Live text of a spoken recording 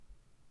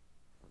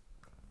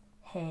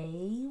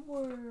Hey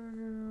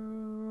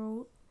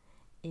world,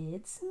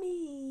 it's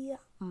me,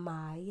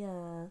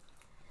 Maya.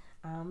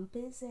 I'm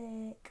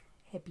Bizak.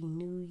 Happy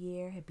New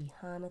Year, happy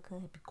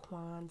Hanukkah, happy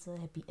Kwanzaa,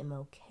 happy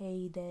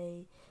MLK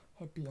Day,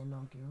 happy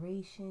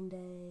Inauguration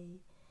Day,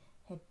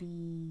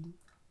 happy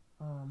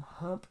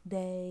Hump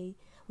Day.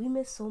 We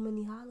missed so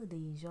many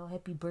holidays, y'all.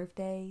 Happy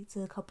birthday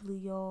to a couple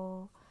of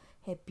y'all.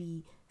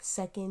 Happy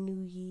second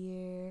New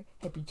Year.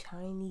 Happy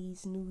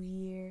Chinese New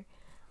Year.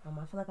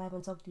 I feel like I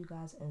haven't talked to you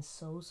guys in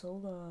so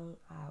long.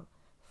 I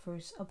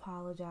first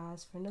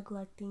apologize for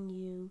neglecting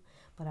you,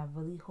 but I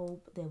really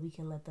hope that we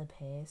can let the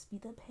past be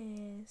the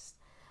past.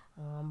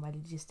 I'm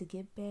ready just to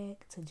get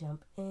back to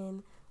jump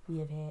in. We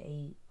have had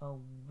a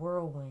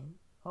whirlwind.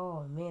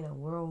 Oh man, a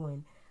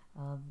whirlwind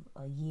of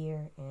a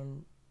year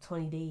and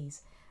 20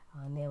 days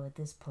now at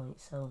this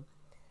point. So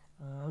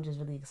I'm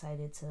just really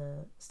excited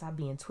to stop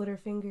being Twitter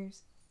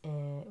fingers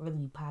and really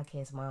be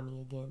podcast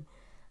mommy again.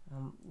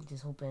 I'm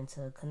just hoping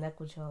to connect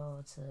with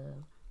y'all, to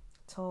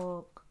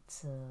talk,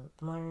 to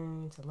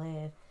learn, to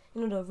laugh. You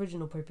know, the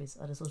original purpose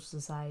of the social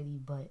society,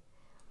 but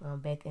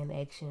back in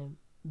action,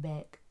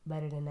 back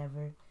better than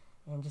ever,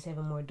 and just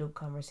having more dope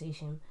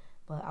conversation.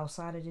 But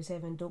outside of just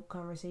having dope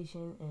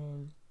conversation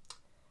and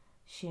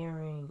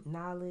sharing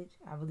knowledge,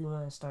 I really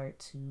want to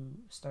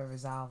start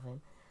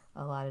resolving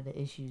a lot of the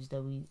issues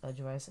that we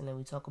address and that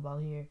we talk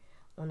about here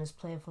on this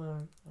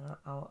platform.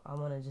 I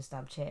want to just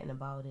stop chatting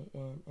about it,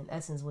 and in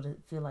essence, what it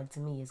feel like to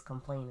me is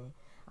complaining.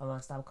 I want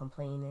to stop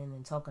complaining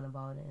and talking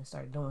about it and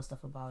start doing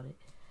stuff about it,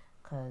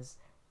 cause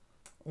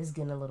it's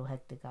getting a little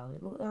hectic out here.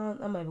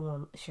 I'm not even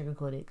want to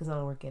sugarcoat it, because I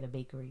don't work at a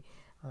bakery.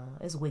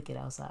 It's wicked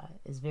outside.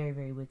 It's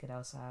very wicked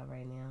outside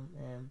right now,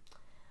 and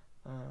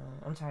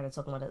I'm tired of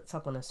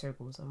talking in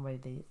circles. I'm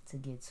ready to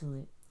get to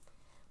it.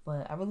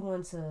 But I really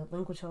wanted to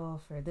link with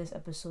y'all for this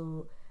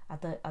episode. I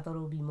thought it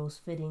would be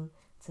most fitting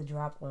to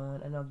drop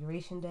on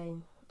Inauguration Day,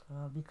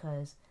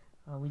 because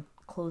we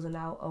closing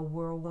out a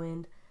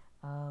whirlwind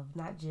of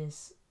not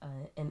just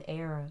an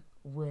era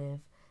with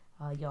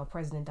y'all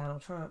President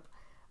Donald Trump,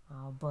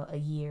 but a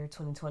year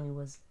 2020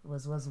 was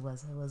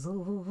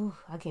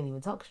I can't even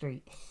talk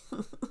straight.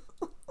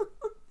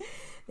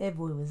 That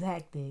boy was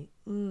hectic.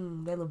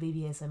 That little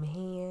baby had some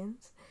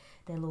hands.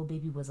 That little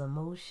baby was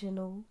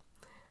emotional.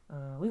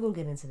 We're gonna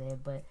get into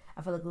that, but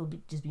I feel like it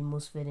would just be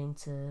most fitting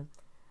to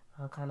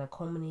kind of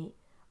culminate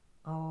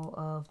all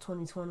of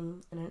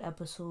 2020 in an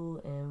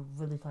episode and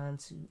really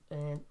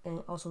and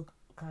also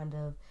kind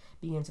of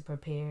begin to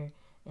prepare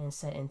and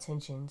set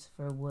intentions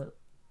for what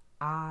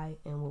I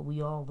and what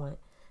we all want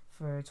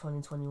for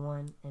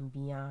 2021 and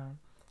beyond.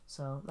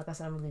 So, like I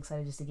said, I'm really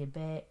excited just to get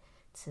back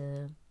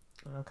to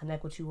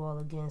connect with you all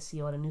again,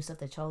 see all the new stuff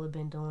that y'all have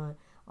been doing,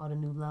 all the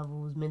new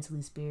levels,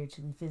 mentally,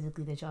 spiritually,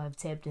 physically, that y'all have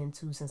tapped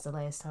into since the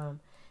last time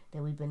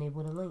that we've been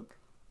able to link.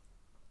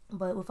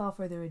 But without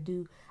further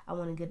ado, I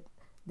want to get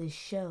this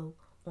show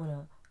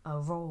on a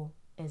roll,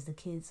 as the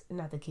kids,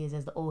 not the kids,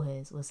 as the old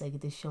heads would say,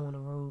 get this show on the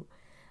road.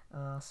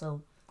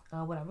 So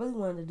what I really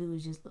wanted to do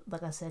is just,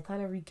 like I said,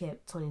 kind of recap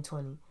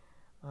 2020.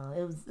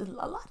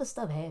 A lot of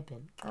stuff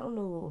happened. I don't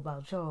know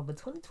about y'all, but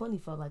 2020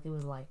 felt like it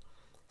was like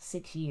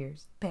 6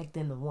 years packed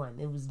into one.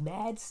 It was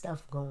mad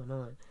stuff going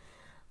on.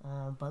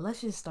 But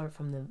let's just start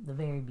from the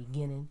very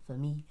beginning for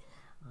me.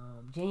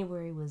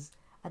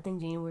 I think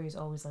January is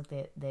always like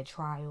that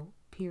trial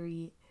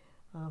period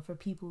for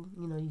people.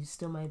 You know, you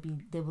still might be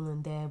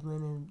dibbling,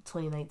 dabbling in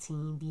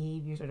 2019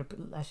 behaviors, or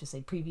I should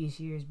say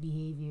previous year's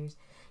behaviors.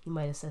 You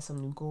might have set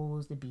some new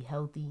goals to be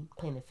healthy.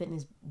 Planet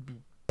Fitness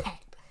be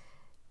packed.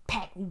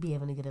 You'd be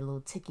able to get a little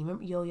ticky.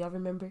 Y'all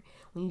remember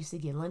when you used to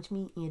get lunch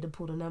meat and you had to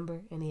pull the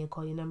number and they'd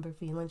call your number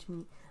for your lunch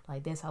meat?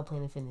 Like, that's how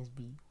Planet Fitness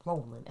be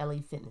rolling.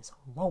 LA Fitness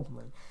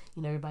rolling.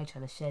 You know, everybody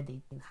trying to shed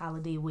their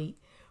holiday weight,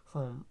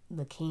 from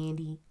the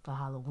candy for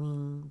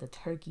Halloween, the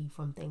turkey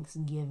from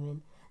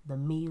Thanksgiving, the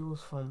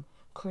meals from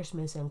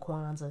Christmas and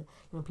Kwanzaa. You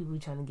know, people be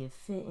trying to get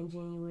fit in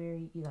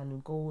January. You got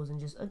new goals and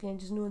just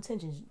new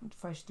intentions.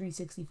 Fresh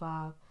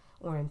 365,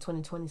 or in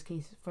 2020's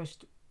case, fresh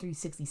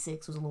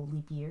 366 was a little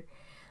leap year.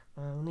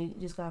 They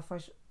just got a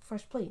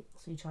fresh plate.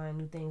 So you're trying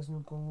new things,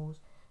 new goals,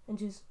 and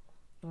just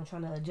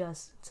trying to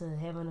adjust to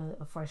having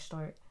a fresh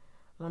start.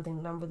 One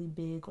thing that I'm really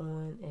big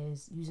on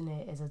is using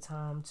that as a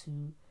time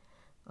to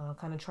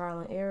kind of trial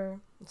and error.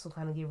 So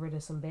kind of get rid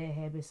of some bad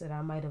habits that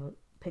I might have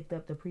picked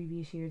up the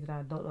previous year that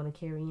I don't want to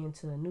carry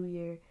into a new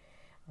year,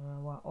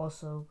 while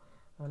also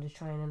just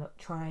trying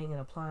and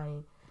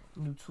applying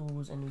new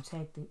tools and new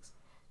tactics.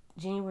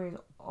 January is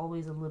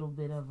always a little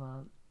bit of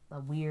a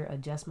weird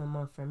adjustment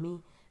month for me,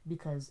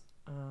 because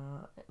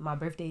my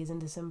birthday is in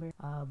December,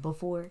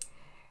 before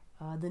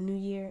the new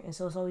year, and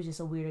so it's always just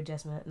a weird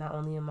adjustment. Not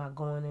only am I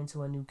going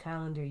into a new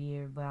calendar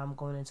year, but I'm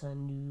going into a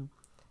new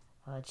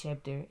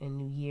chapter and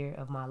new year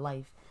of my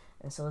life,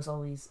 and so it's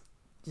always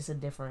just a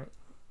different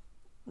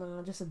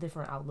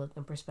outlook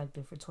and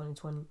perspective for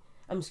 2020.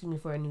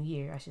 For a new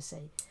year, I should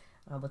say.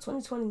 But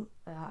 2020,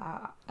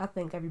 I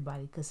think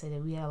everybody could say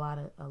that we had a lot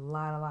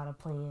of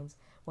plans,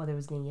 whether it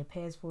was getting your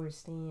passport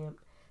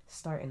stamped,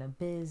 starting a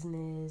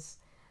business,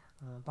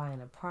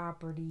 buying a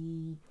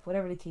property,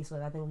 whatever the case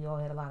was. I think we all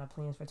had a lot of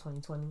plans for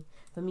 2020.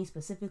 For me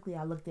specifically,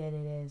 I looked at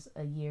it as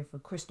a year for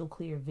crystal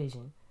clear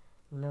vision.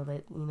 You know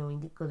that when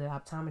you go to the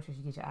optometrist,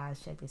 you get your eyes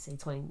checked. They say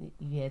 20.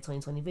 You had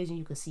 20/20 vision.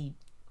 You could see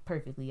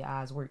perfectly. Your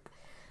eyes work.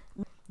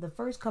 The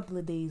first couple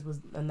of days was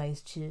a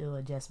nice chill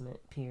adjustment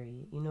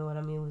period. You know what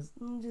I mean? It was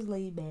just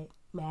laid back,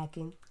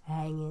 macking,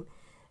 hanging.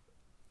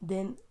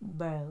 Then,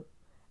 bro,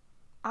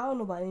 I don't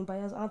know about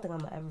anybody else. I don't think I'm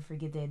gonna ever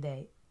forget that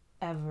day,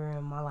 ever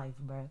in my life,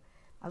 bro.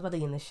 I was about to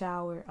get in the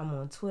shower. I'm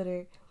on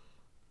Twitter.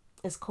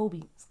 It's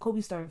Kobe. Kobe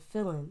started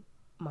feeling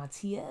my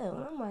TL,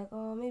 and I'm like,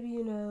 oh, maybe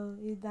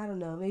I don't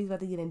know. Maybe he's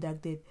about to get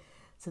inducted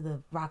to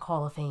the Rock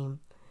Hall of Fame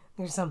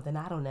or something.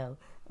 I don't know.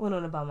 Went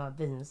on about my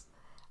business.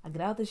 I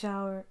get out the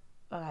shower.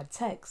 I got a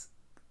text.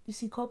 You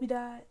see, Kobe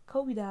died.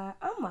 Kobe died.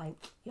 I'm like,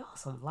 y'all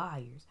some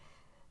liars.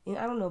 And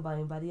I don't know about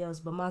anybody else,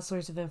 but my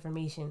source of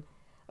information,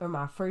 or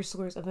my first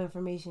source of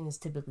information, is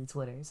typically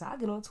Twitter. So I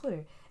get on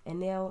Twitter, and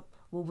now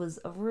what was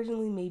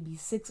originally maybe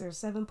 6 or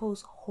 7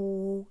 posts,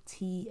 whole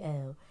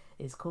TL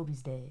is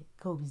Kobe's dead.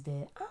 Kobe's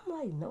dead. I'm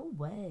like, no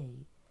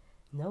way,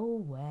 no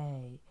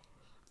way.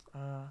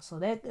 So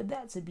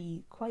that to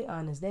be quite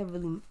honest, that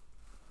really,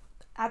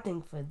 I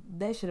think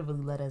that should have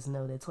really let us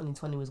know that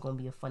 2020 was going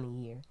to be a funny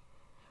year.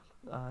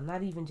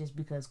 Not even just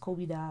because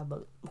Kobe died,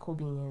 but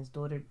Kobe and his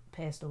daughter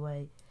passed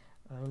away.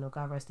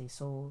 God rest their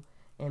soul.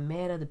 And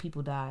mad other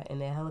people died in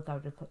that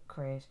helicopter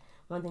crash.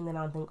 One thing that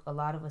I don't think a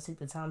lot of us take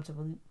the time to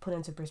really put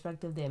into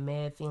perspective, that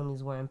mad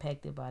families were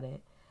impacted by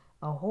that.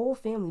 A whole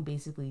family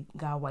basically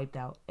got wiped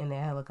out in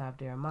that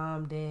helicopter. A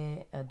mom,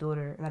 dad, a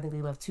daughter, and I think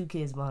they left 2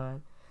 kids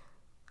behind.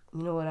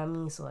 You know what I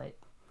mean? So like,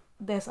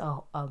 that's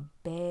a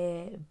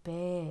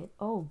bad,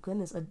 oh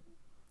goodness, a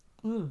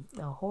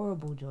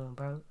horrible joint,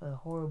 bro. A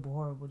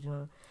horrible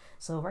joint.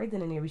 So right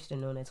then and there, we should have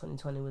known that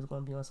 2020 was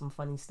going to be on some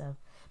funny stuff.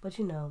 But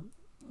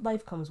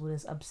life comes with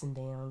its ups and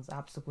downs,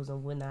 obstacles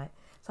and whatnot.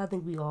 So I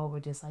think we all were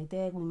just like,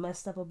 Dad, we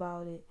messed up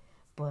about it.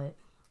 But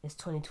it's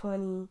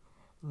 2020.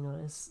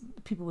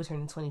 People were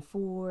turning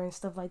 24 and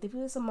stuff like that. If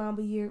it's a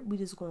Mamba year, we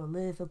just going to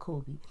live for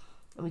Kobe.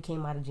 And we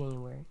came out of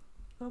January.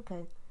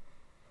 Okay.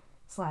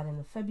 Slide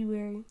into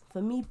February.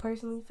 For me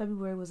personally,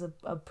 February was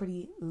a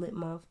pretty lit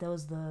month. That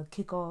was the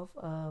kickoff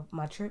of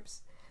my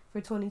trips for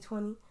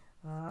 2020.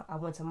 I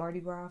went to Mardi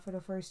Gras for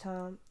the first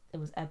time. It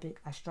was epic.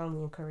 I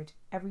strongly encourage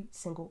every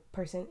single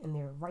person in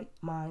their right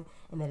mind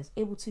and that is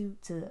able to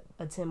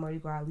attend Mardi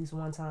Gras at least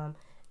one time.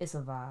 It's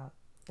a vibe.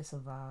 It's a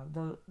vibe.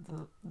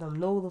 Them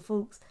know the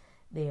folks.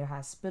 They are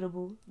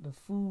hospitable. The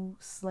food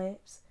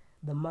slaps.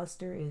 The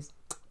muster is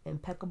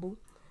impeccable.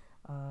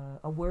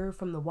 A word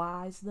from the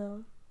wise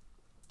though.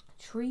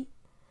 Treat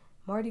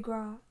Mardi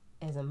Gras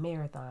as a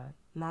marathon,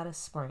 not a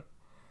sprint.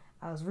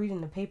 I was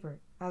reading the paper.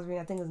 I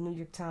think it was New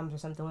York Times or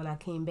something when I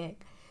came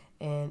back,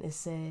 and it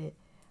said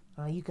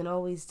you can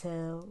always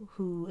tell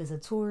who is a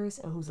tourist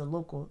and who's a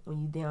local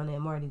when you down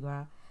at Mardi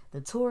Gras.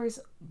 The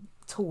tourists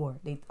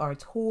they are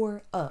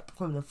tore up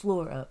from the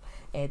floor up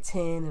at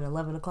 10 and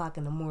 11 o'clock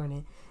in the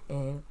morning,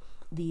 and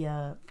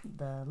the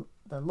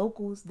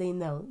locals, they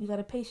know you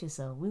gotta pace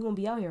yourself. We're gonna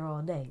be out here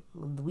all day.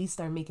 We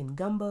start making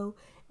gumbo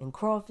and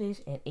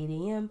crawfish at 8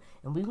 a.m.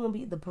 and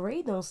the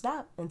parade don't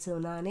stop until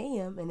 9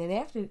 a.m. and then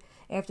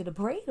after the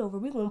parade over,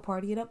 we're gonna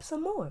party it up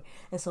some more.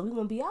 And so we're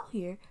gonna be out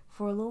here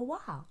for a little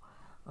while.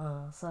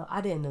 So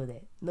I didn't know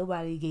that.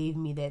 Nobody gave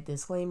me that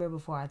disclaimer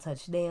before I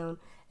touched down.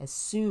 As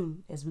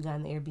soon as we got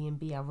in the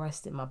Airbnb, I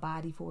rested my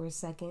body for a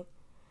second.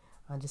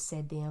 I just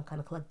sat down, kind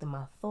of collected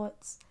my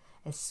thoughts.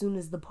 As soon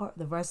as the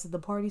rest of the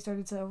party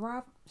started to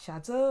arrive,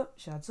 shots up.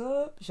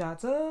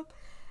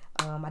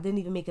 I didn't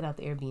even make it out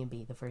the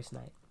Airbnb the first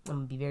night. I'm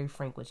gonna be very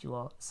frank with you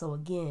all. So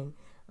again,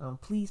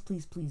 please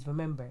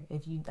remember,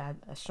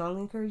 I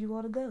strongly encourage you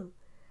all to go.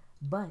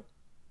 But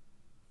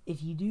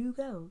if you do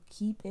go,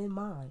 keep in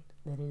mind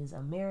that it is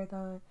a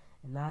marathon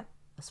and not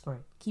a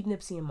sprint. Keep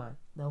Nipsey in mind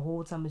the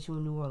whole time that you're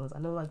in New Orleans. I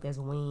know like there's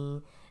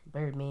Wayne,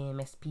 Birdman,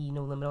 Master P,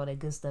 No Limit, all that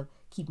good stuff.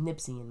 Keep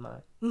Nipsey in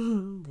mind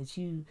that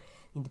you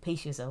need to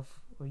pace yourself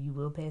or you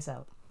will pass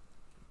out.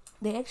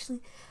 They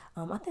actually,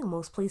 I think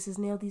most places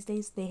now these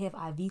days, they have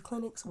IV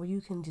clinics where you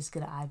can just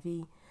get an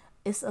IV.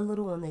 It's a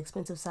little on the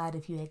expensive side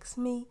if you ask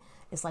me.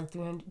 It's like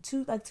 $250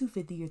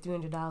 or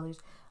 $300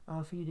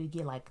 for you to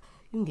get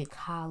you can get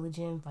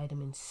collagen,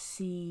 vitamin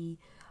C,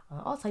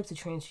 all types of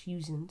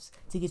transfusions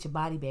to get your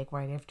body back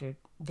right after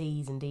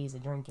days and days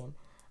of drinking.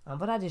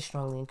 But I just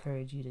strongly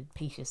encourage you to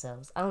pace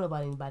yourselves. I don't know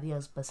about anybody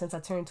else, but since I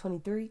turned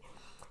 23,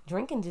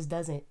 drinking just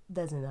doesn't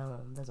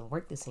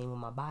work the same with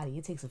my body.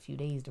 It takes a few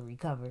days to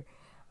recover.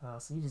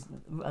 So you just,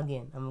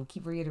 again, I'm gonna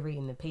keep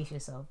reiterating to pace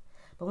yourself.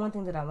 But one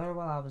thing that I learned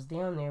while I was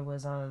down there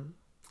was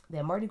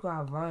that Mardi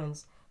Gras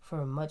runs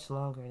for much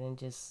longer than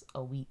just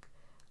a week.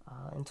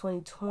 In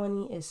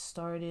 2020, it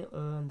started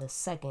on the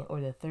 2nd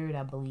or the 3rd,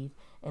 I believe,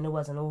 and it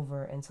wasn't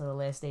over until the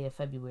last day of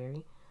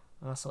February.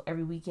 So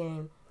every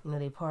weekend,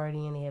 they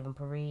partying, they having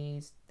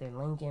parades, they're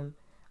linking.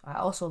 I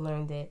also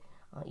learned that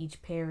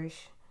each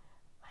parish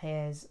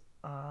has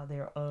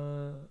their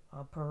own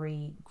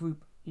parade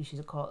group. I guess you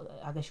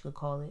could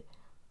call it.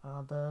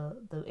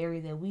 The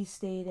area that we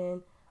stayed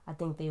in, I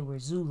think they were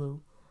Zulu,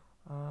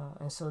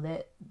 and so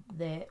that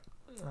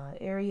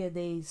area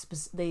they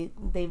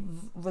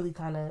really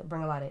kind of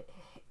bring a lot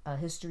of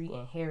history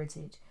and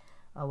heritage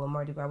with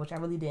Mardi Gras, which I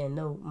really didn't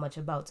know much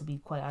about, to be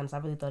quite honest. I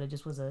really thought it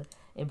just was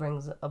it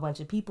brings a bunch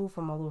of people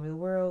from all over the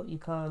world. You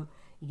come,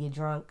 you get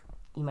drunk,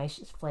 you might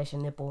flash a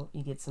nipple,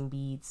 you get some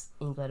beads,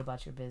 and you go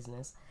about your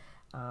business.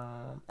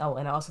 Oh,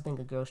 and I also think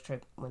a girls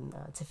trip when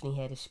Tiffany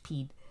Haddish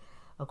peed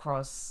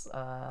across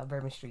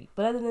Bourbon Street.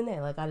 But other than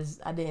that, like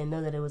I didn't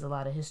know that there was a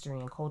lot of history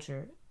and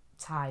culture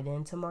tied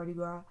into Mardi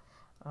Gras.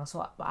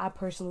 So I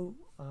personally,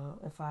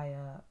 if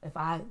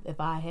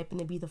I happen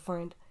to be the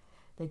friend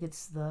that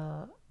gets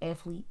the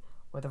athlete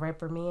or the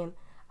rapper man,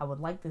 I would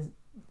like to,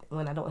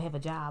 when I don't have a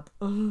job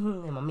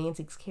and my man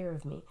takes care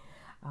of me,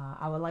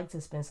 I would like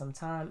to spend some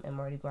time in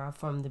Mardi Gras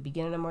from the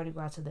beginning of Mardi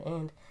Gras to the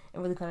end,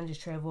 and really kind of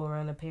just travel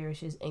around the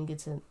parishes and get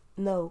to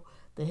know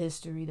the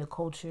history, the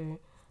culture,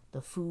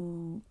 the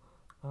food,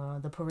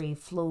 the parade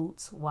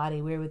floats, why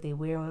they wear what they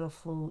wear on the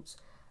floats,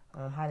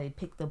 how they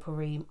pick the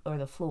parade or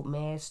the float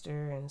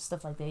master and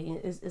stuff like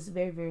that. It's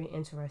very, very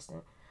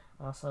interesting.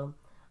 Also,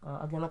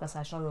 again, like I said,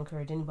 I strongly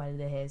encourage anybody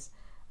that has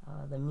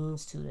the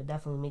means to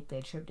definitely make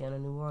that trip down to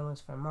New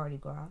Orleans for Mardi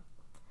Gras.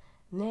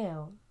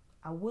 Now,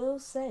 I will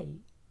say,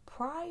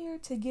 prior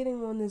to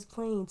getting on this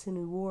plane to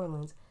New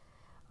Orleans,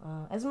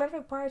 as a matter of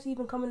fact, prior to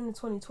even coming into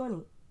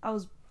 2020, I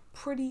was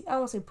pretty, I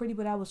don't say pretty,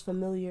 but I was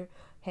familiar,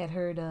 had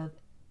heard of,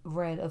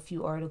 read a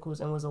few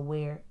articles, and was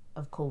aware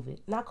of COVID.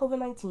 Not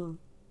COVID-19,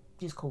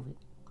 just COVID,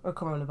 or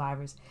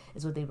coronavirus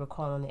is what they were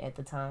calling it at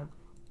the time.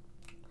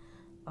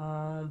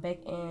 Back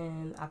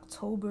in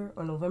October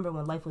or November,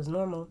 when life was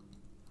normal,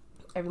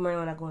 every morning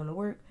when I go into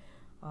work,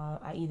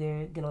 I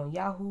either get on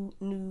Yahoo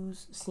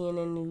News,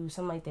 CNN News,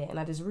 something like that, and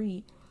I just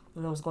read,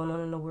 what's going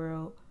on in the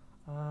world,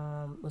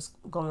 what's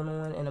going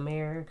on in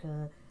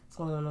America, what's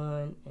going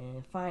on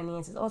in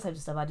finances, all types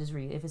of stuff. I just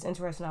read. If it's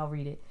interesting, I'll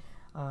read it.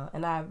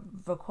 And I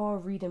recall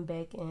reading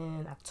back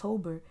in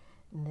October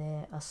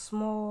that a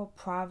small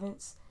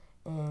province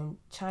in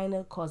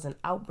China caused an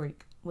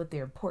outbreak with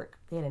their pork.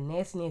 They had a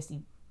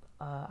nasty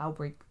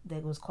outbreak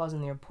that was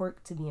causing their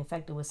pork to be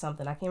infected with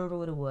something. I can't remember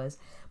what it was,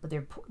 but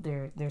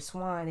their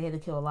swine, they had to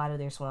kill a lot of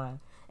their swine,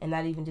 and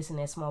not even just in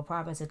that small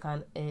province.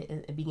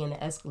 It began to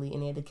escalate,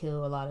 and they had to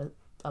kill a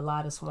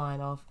lot of swine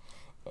off,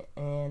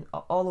 and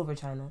all over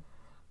China.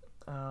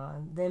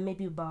 Then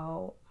maybe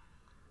about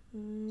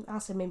I'll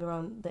say maybe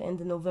around the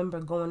end of November,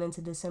 going into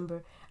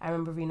December, I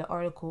remember reading an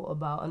article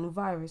about a new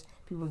virus.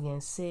 People were getting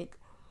sick,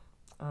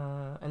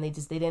 and they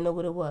didn't know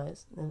what it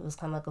was. It was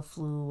kind of like a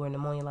flu or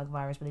pneumonia-like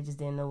virus, but they just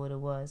didn't know what it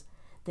was.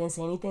 Didn't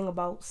say anything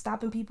about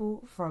stopping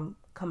people from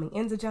coming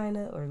into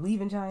China or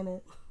leaving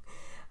China,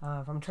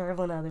 from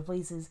traveling to other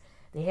places.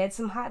 They had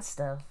some hot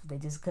stuff. They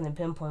just couldn't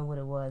pinpoint what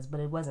it was, but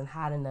it wasn't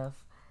hot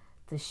enough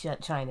to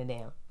shut China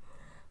down.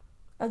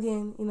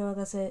 Again, like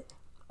I said,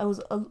 I was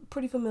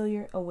pretty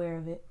familiar, aware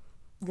of it.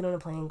 Get on a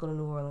plane, go to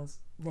New Orleans,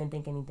 didn't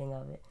think anything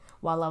of it.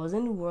 While I was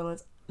in New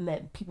Orleans,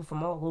 met people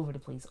from all over the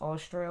place: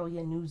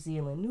 Australia, New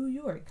Zealand, New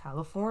York,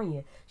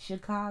 California,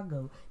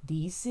 Chicago,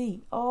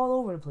 DC, all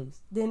over the place.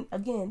 Then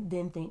again,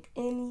 didn't think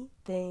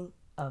anything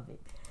of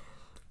it.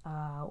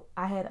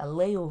 I had a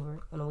layover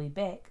on the way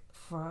back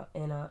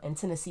in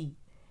Tennessee,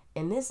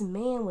 and this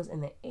man was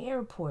in the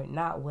airport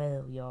not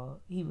well, y'all.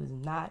 He was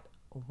not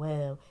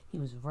well. He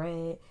was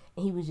red,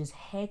 and he was just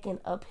hacking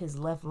up his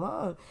left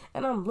lung.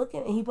 And I'm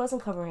looking, and he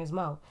wasn't covering his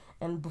mouth.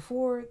 And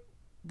before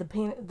the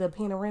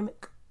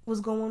panoramic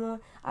was going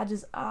on,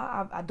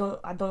 I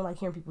don't like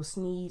hearing people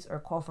sneeze or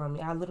cough on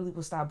me. I literally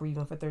would stop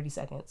breathing for 30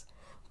 seconds.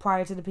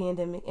 Prior to the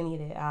pandemic, any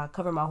of that, I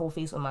cover my whole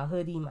face with my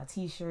hoodie, my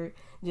t-shirt,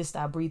 just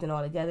stop breathing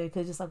altogether.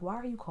 Because just like, why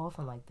are you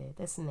coughing like that?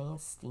 That's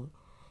nasty.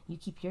 You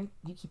keep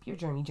your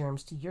journey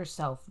germs to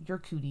yourself, your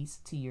cooties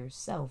to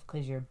yourself,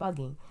 because you're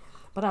bugging.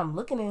 But I'm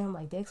looking at him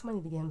like, Dex, somebody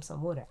need to get him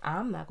some water.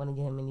 I'm not going to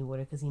get him any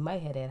water because he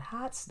might have that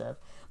hot stuff.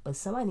 But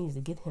somebody needs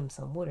to get him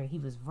some water. He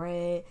was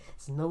red.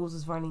 His nose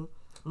was running.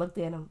 Looked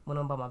at him. Went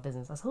on about my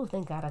business. I said, oh,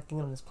 thank God I can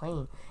get on this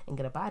plane and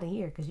get up out of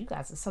here, because you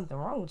guys, there's something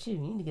wrong with you. You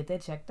need to get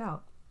that checked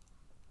out.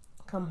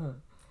 Come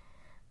home.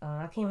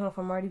 I came home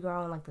from Mardi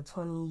Gras on like the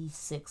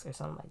 26th or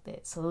something like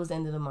that. So it was the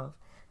end of the month.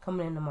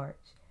 Coming into March.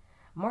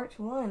 March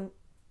 1,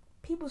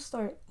 people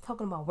start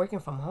talking about working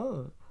from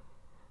home.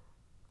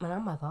 And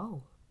I'm like,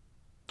 oh,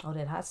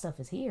 that hot stuff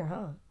is here,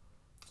 huh?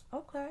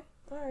 Okay,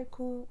 all right,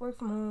 cool. Work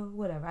from home,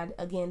 whatever. I,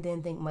 again,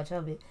 didn't think much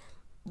of it.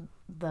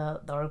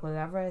 The article that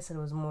I read said it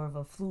was more of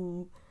a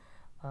flu,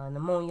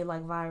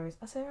 pneumonia-like virus.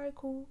 I said, all right,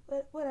 cool,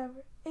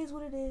 whatever. It is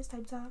what it is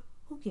type time.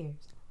 Who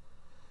cares?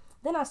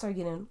 Then I started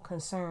getting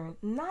concerned,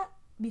 not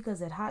because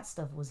that hot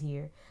stuff was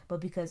here, but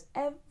because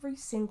every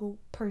single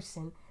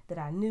person that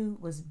I knew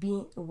was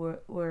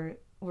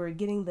were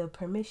getting the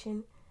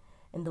permission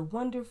and the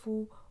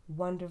wonderful,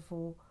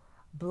 wonderful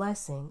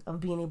blessing of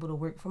being able to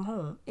work from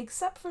home,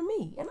 except for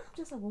me. And I'm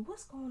just like, well,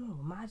 what's going on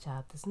with my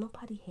job? Does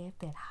nobody have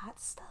that hot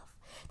stuff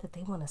that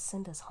they want to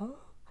send us home?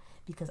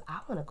 Because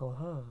I want to go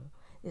home.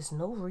 There's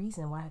no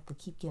reason why I have to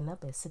keep getting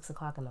up at 6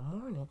 o'clock in the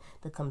morning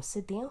to come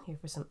sit down here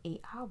for some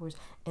 8 hours,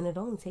 and it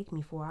only take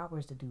me 4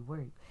 hours to do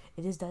work.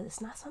 It is that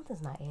it's not,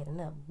 something's not adding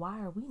up. Why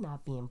are we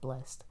not being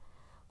blessed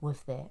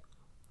with that?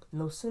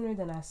 No sooner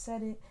than I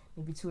said it,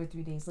 maybe 2 or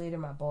 3 days later,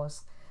 my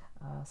boss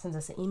sends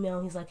us an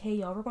email. He's like, "Hey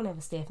y'all, we're gonna have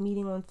a staff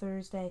meeting on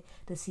Thursday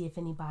to see if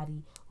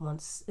everybody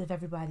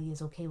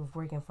is okay with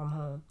working from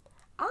home."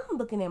 I'm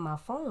looking at my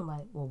phone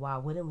like, well, why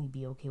wouldn't we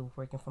be okay with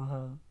working from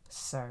home,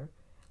 sir?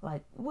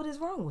 Like, what is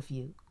wrong with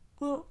you?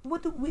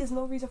 There's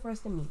no reason for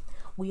us to meet.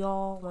 We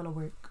all want to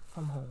work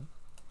from home.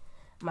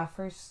 My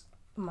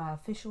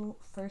official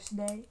first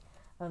day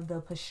of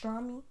the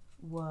pastrami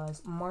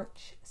was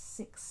March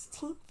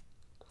 16th.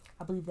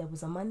 I believe that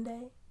was a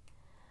Monday.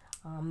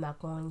 I'm not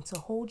going to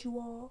hold you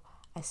all.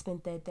 I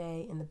spent that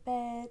day in the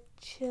bed,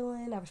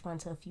 chilling. I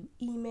responded to a few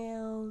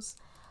emails.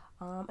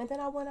 And then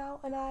I went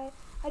out and I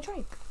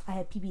drank. I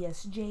had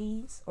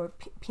PBSJs, or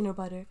peanut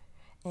butter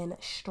and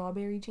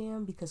strawberry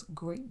jam, because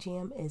grape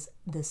jam is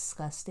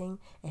disgusting.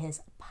 It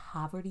has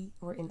poverty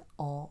written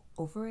all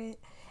over it,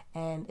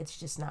 and it's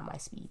just not my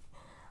speed.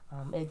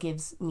 It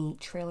gives me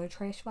trailer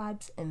trash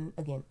vibes, and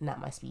again,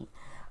 not my speed.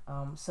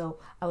 So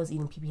I was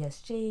eating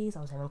PBSJs, I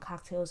was having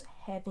cocktails,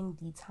 having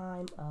the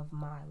time of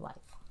my life.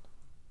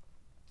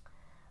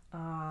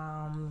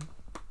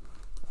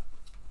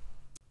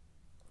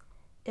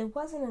 It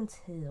wasn't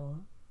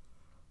until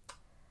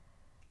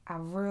I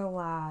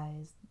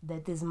realized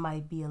that this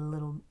might be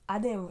I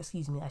didn't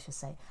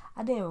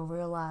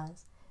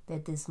realize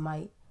that this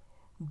might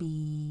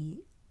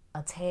be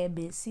a tad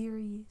bit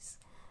serious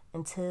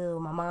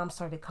until my mom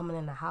started coming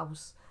in the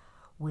house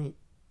with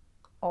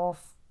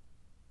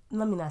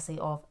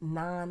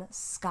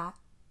non-Scott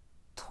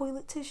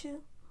toilet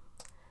tissue.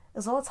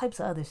 There's all types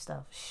of other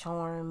stuff.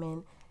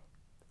 Charmin.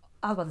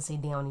 I was about to say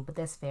Downy, but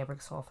that's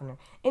fabric softener.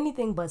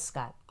 Anything but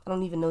Scott. I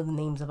don't even know the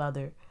names of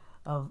other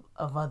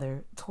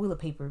toilet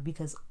paper,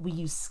 because we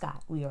use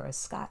Scott. We are a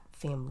Scott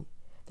family.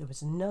 There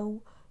was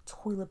no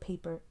toilet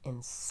paper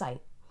in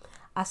sight.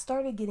 I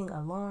started getting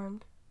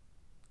alarmed.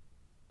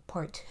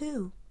 Part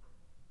 2,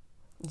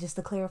 just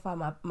to clarify,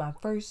 my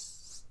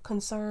first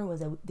concern was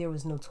that there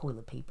was no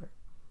toilet paper.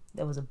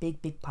 That was a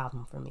big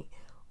problem for me.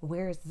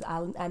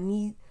 I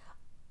need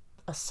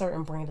a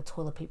certain brand of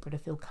toilet paper to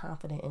feel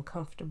confident and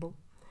comfortable.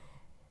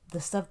 The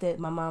stuff that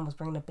my mom was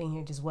bringing up in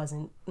here just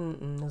wasn't,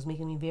 it was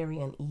making me very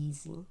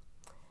uneasy.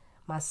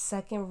 My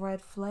second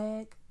red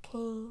flag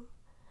came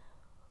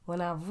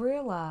when I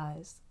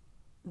realized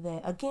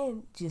that,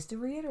 again, just to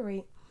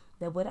reiterate,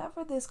 that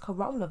whatever this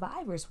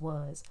coronavirus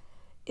was,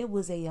 it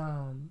was a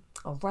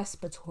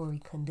respiratory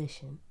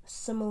condition,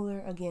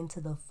 similar again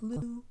to the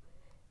flu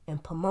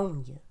and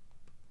pneumonia.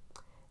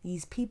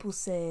 These people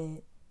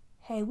said,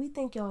 hey, we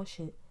think y'all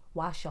should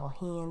wash your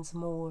hands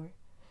more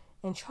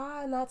and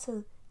try not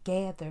to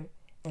gather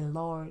in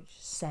large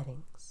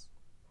settings.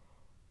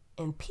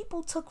 And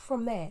people took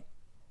from that,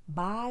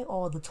 buy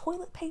all the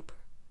toilet paper,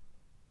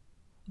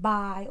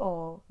 buy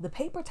all the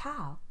paper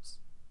towels,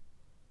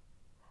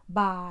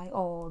 buy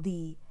all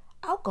the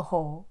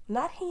alcohol,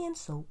 not hand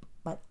soap,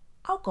 but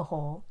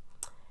alcohol,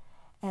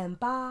 and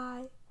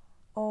buy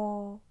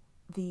all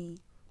the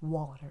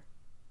water,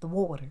 the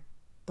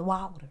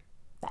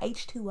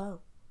H2O,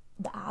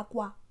 the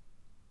agua.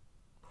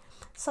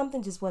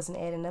 Something just wasn't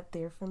adding up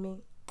there for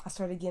me. I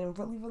started getting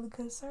really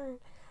concerned.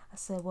 I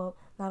said, well,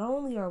 not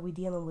only are we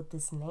dealing with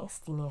this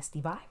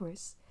nasty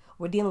virus,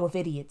 we're dealing with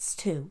idiots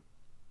too,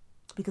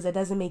 because that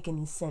doesn't make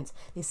any sense.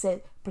 They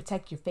said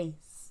protect your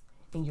face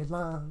and your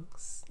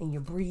lungs and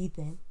your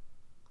breathing,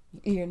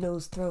 your ear,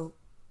 nose, throat.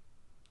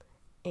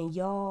 And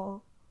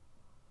y'all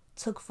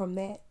took from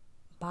that,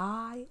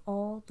 buy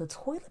all the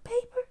toilet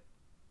paper?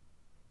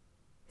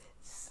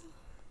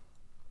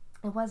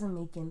 It wasn't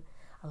making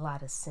a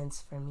lot of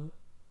sense for me.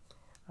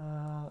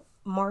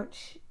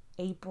 March,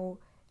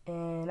 April,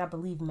 and I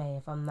believe May,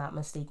 if I'm not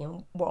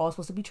mistaken, were all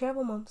supposed to be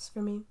travel months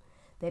for me.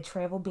 That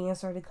travel ban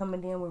started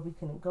coming down where we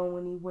couldn't go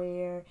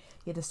anywhere.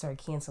 You had to start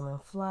canceling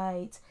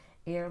flights.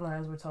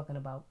 Airlines were talking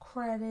about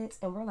credits,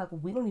 and we're like,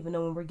 well, we don't even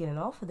know when we're getting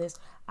off of this.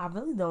 I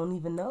really don't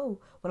even know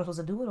what I'm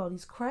supposed to do with all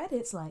these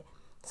credits. Like,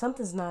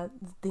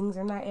 things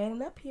are not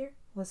adding up here.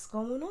 What's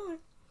going on?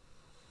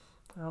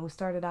 We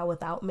started out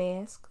without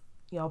masks.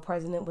 Y'all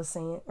president was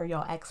saying, or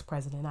y'all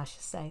ex-president, I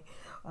should say,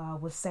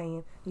 was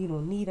saying, you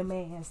don't need a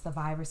mask. The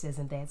virus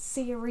isn't that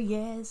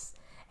serious.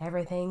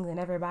 Everything and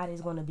everybody's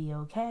going to be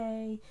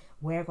okay.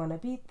 We're going to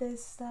beat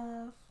this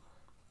stuff.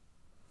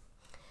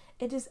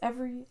 It just,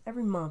 every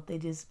month,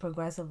 it just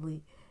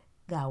progressively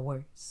got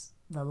worse.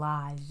 The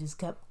lies just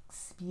kept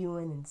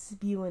spewing.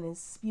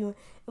 It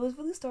was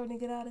really starting to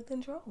get out of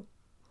control.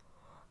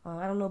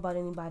 I don't know about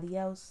anybody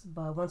else,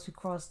 but once we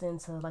crossed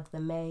into like the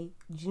May,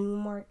 June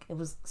mark, it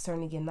was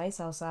starting to get nice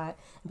outside.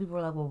 And people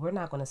were like, well, we're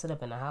not going to sit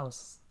up in the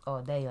house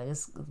all day. Like,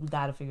 we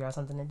got to figure out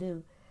something to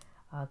do.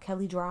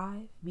 Kelly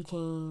Drive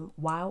became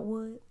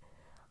Wildwood.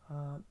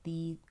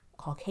 The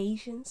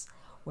Caucasians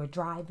were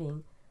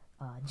driving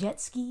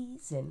jet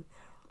skis and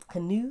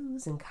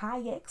canoes and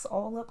kayaks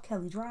all up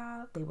Kelly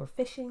Drive. They were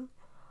fishing.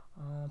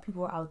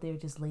 People were out there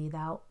just laid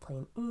out,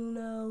 playing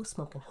Uno,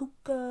 smoking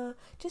hookah,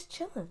 just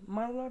chilling,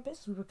 minding our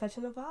business. We were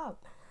catching a vibe.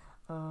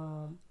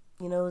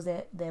 You know, it was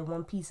that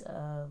one piece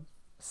of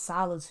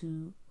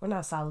solitude, or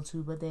not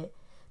solitude, but that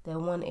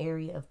one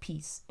area of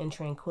peace and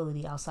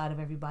tranquility outside of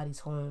everybody's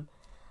home,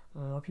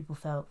 where people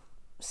felt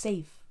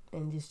safe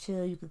and just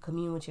chill. You could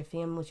commune with your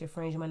family, with your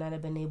friends. You might not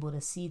have been able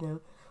to see them,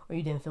 or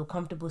you didn't feel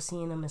comfortable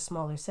seeing them in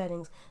smaller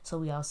settings. So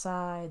we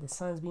outside, the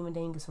sun's beaming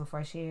down, get some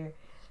fresh air.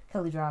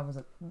 Kelly Drive was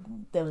a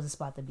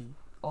spot to be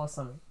all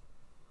summer.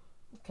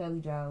 Kelly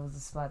Drive was a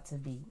spot to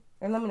be.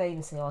 Or let me not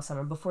even say all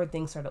summer, before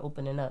things started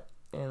opening up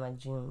in like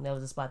June, that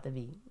was a spot to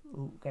be.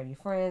 Grab your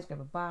friends,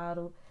 grab a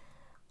bottle,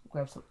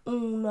 grab some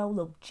Uno, a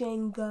little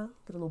Jenga,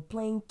 get a little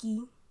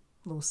blankie,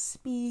 a little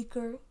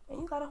speaker,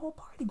 and you got a whole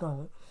party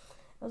going.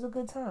 It was a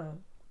good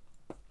time.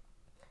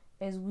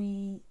 As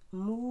we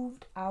began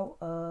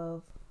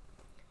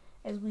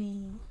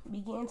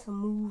to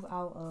move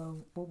out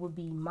of what would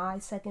be my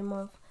second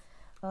month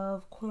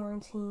of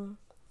quarantine,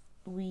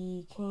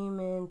 we came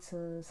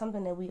into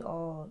something that we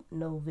all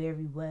know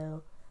very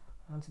well.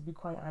 To be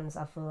quite honest,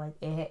 I feel like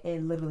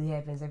it literally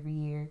happens every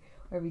year,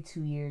 every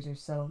 2 years or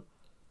so.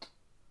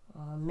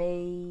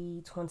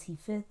 May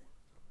 25th,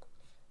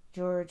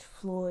 George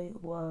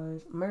Floyd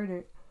was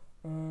murdered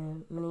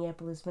in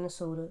Minneapolis,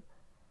 Minnesota,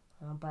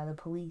 by the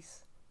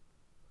police.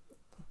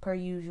 Per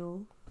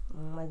usual,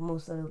 like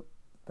most of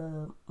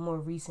the more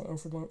recent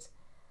incidents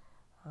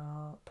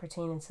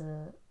pertaining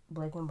to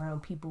black and brown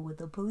people with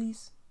the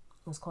police,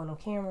 it was caught on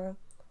camera.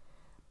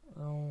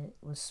 It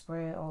was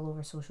spread all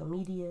over social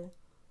media,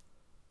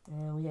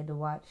 and we had to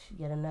watch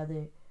yet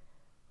another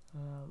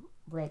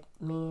black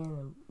man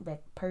and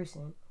black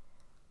person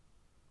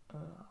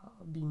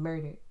be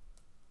murdered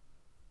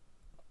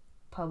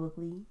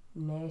publicly,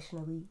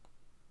 nationally,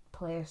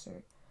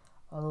 plastered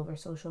all over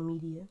social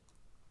media.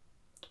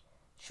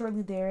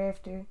 Shortly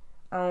thereafter,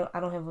 I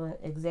don't have an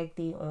exact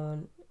date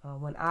on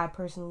when I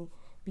personally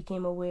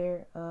became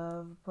aware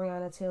of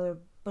Breonna Taylor,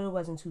 but it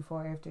wasn't too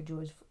far after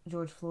George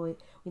Floyd.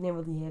 We didn't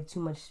really have too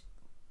much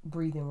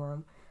breathing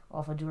room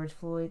off of George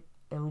Floyd,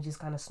 and we just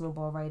kind of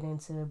snowballed right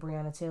into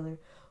Breonna Taylor,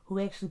 who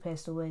actually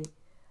passed away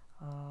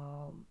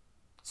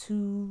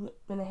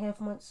 2.5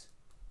 months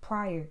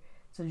prior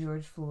to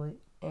George Floyd,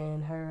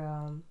 and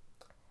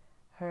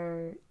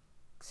her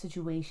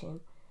situation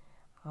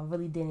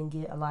really didn't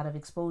get a lot of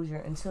exposure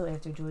until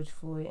after George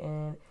Floyd,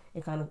 and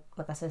it kind of,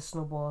 like I said,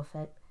 snowball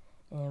effect,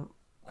 and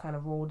kind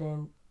of rolled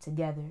in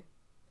together,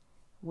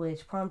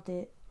 which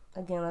prompted,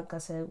 again, like I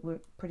said, we're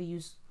pretty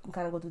used,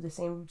 kind of go through the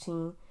same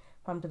routine,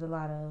 prompted a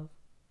lot of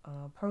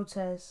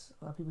protests,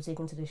 a lot of people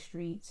taking to the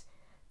streets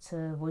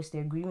to voice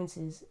their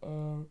grievances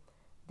and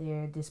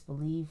their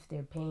disbelief,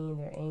 their pain,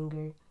 their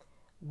anger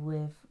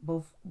with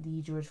both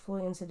the George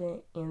Floyd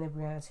incident and the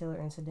Breonna Taylor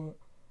incident.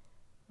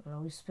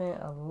 We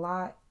spent a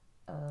lot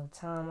of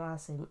time, I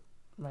say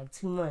like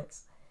 2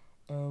 months,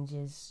 in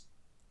just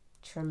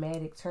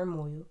traumatic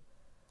turmoil,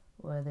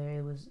 whether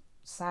it was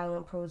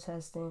silent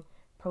protesting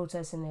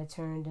that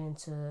turned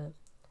into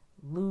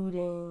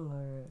looting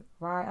or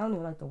riot. I don't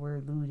even like the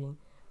word looting,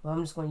 but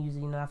I'm just going to use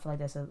it. I feel like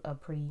that's a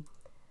pretty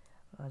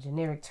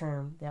generic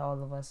term that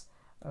all of us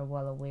are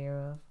well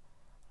aware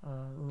of.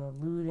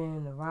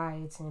 Looting, the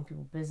rioting,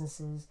 people,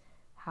 businesses,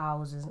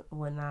 houses,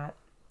 whatnot,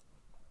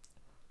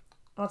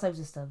 all types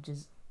of stuff.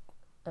 Just,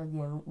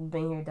 again, we've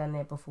been here, done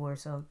that before,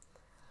 so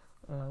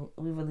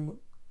we really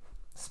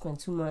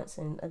spent 2 months,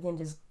 and again,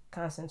 just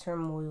constant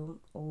turmoil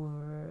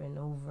over and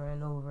over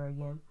and over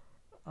again.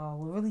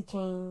 What really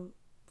came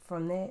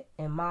from that,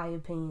 in my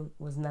opinion,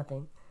 was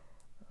nothing.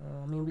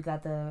 We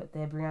got that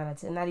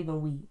Breonna, not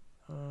even we,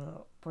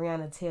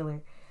 Breonna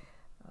Taylor.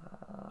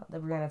 The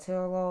Breonna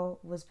Taylor law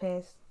was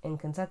passed in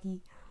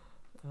Kentucky,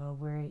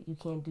 where you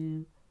can't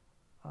do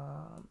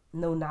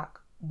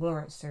no-knock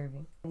warrant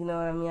serving. You know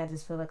what I mean? I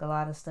just feel like a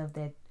lot of stuff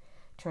that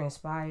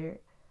transpired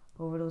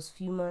over those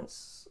few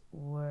months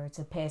were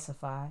to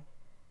pacify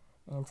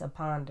and to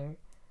ponder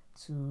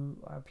to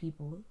our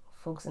people,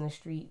 folks in the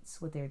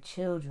streets with their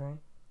children,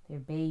 their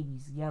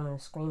babies, yelling,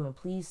 screaming,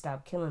 "Please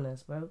stop killing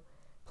us, bro.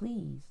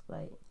 Please."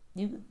 Like,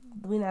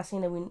 we're not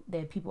saying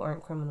that people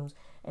aren't criminals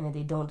and that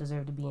they don't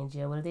deserve to be in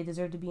jail. But if they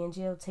deserve to be in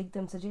jail, take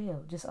them to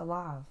jail, just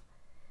alive.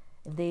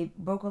 If they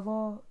broke a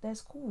law,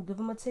 that's cool. Give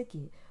them a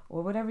ticket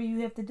or whatever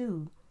you have to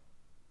do.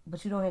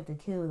 But you don't have to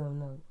kill them,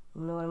 though.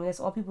 You know what I mean? That's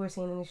all people are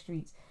saying in the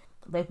streets.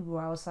 Black people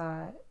are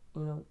outside,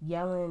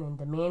 yelling and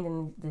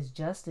demanding this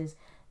justice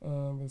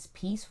and this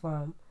peace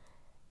from,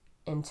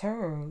 in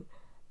turn,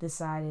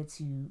 decided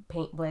to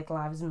paint Black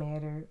Lives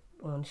Matter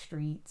on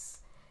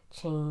streets,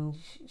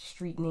 change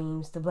street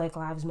names to Black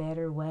Lives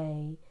Matter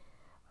Way.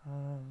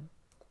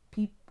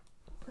 People,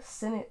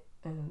 Senate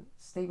and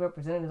state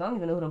representatives, I don't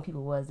even know who them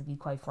people was, to be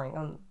quite frank.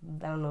 I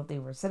don't know if they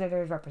were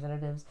senators,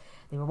 representatives,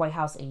 they were White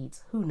House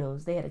aides, who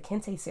knows. They had a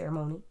kente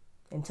ceremony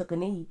and took a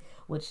knee,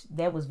 which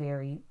that was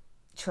very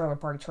trailer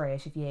park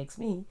trash, if you ask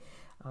me,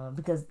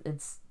 because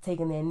it's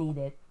taking that knee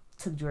that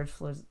took George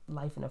Floyd's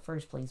life in the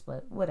first place,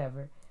 but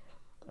whatever.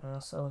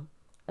 So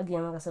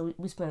again, like I said,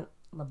 we spent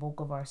the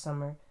bulk of our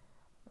summer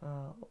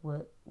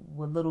What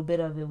little bit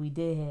of it we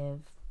did have,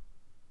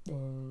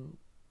 and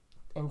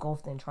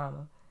engulfed in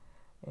trauma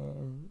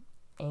and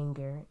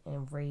anger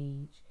and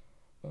rage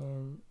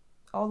and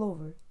all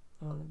over,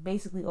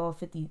 basically all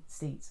 50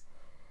 states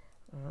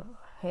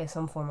had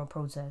some form of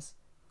protest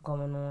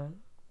going on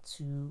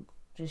to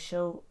just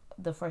show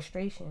the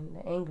frustration,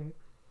 the anger,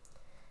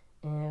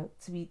 and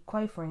to be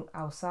quite frank,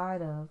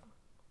 outside of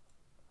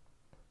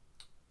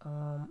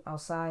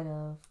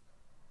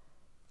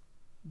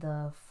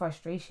the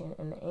frustration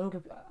and the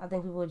anger, I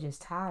think people are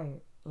just tired.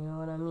 You know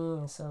what I mean?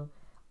 And so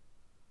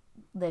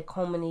that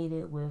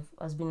culminated with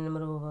us being in the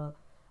middle of a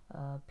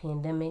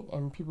pandemic,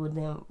 and people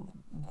didn't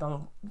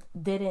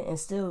and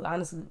still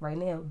honestly right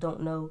now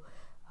don't know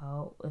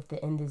if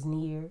the end is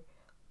near,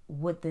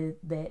 what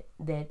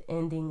that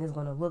ending is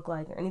going to look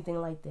like or anything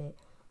like that,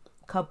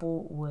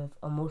 coupled with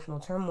emotional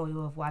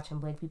turmoil of watching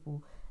black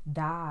people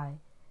die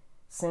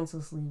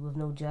senselessly with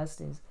no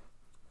justice.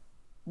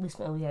 We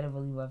had a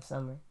really rough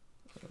summer,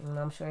 and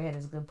I'm sure it had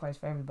its good parts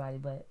for everybody,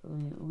 but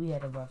we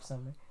had a rough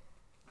summer.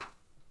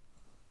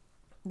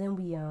 Then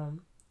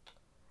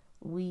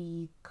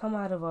we come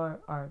out of our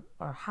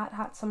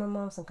hot summer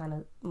months and kind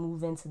of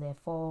move into that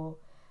fall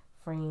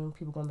frame,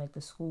 people going back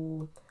to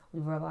school. We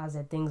realize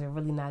that things are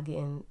really not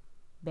getting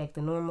back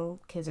to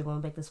normal. Kids are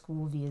going back to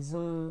school via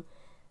Zoom.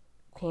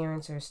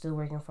 Parents are still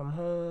working from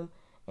home,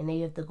 and they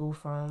have to go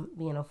from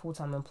being a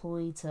full-time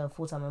employee to a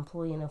full-time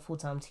employee and a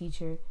full-time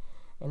teacher,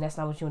 and that's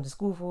not what you went to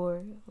school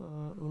for.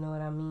 You know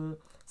what I mean?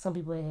 Some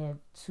people have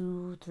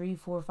 2, 3,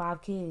 4,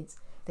 5 kids.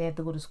 They have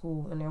to go to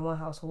school in their one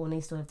household, and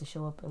they still have to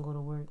show up and go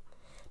to work.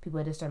 People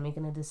had to start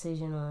making a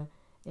decision on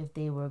if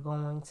they were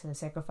going to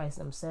sacrifice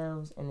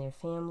themselves and their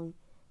family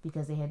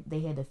because they had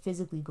to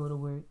physically go to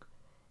work,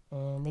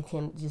 and they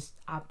couldn't just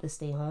opt to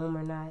stay home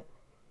or not.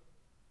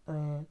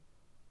 And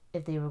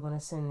if they were going to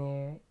send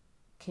their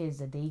kids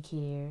to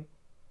daycare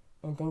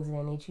and things of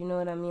that nature. You know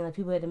what I mean? Like,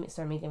 people had to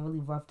start making really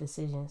rough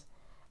decisions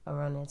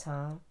around that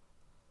time.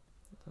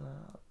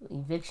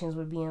 Evictions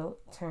were being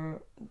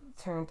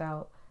turned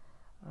out.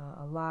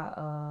 A lot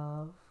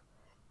of,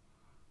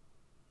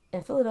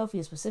 in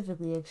Philadelphia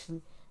specifically,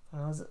 actually,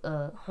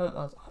 a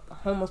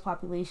homeless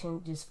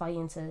population just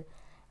fighting to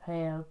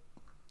have,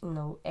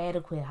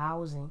 adequate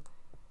housing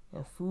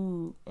and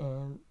food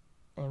and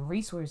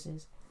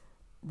resources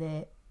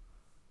that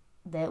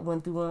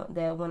went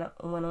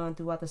on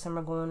throughout the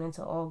summer, going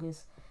into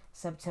August,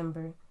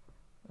 September.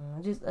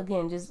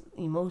 Just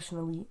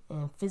emotionally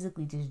and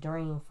physically just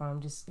drained from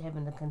just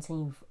having to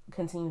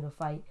continue to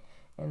fight,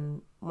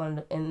 and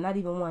not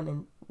even one,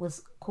 and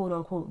what's quote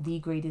unquote the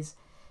greatest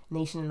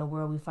nation in the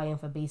world. We fighting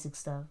for basic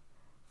stuff,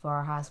 for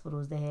our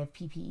hospitals to have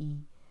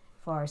PPE,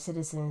 for our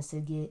citizens to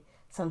get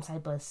some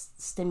type of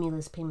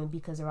stimulus payment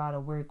because they're out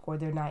of work or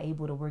they're not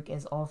able to work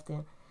as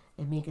often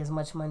and make as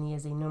much money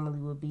as they normally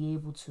would be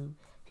able to.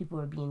 People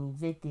are being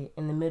evicted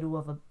in the middle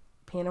of a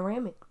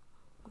panoramic.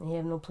 They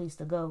have no place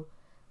to go.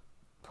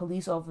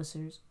 Police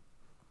officers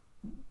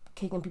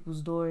kicking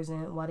people's doors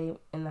in while they're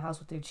in the house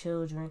with their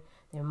children,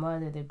 their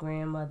mother, their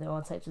grandmother,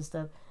 all types of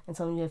stuff, and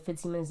telling you have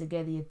 15 minutes to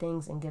gather your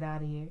things and get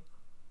out of here.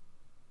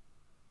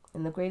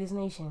 In the greatest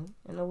nation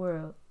in the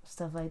world,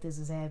 stuff like this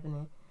is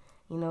happening.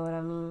 You know what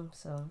I mean?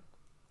 So,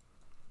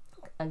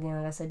 again,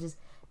 like I said, just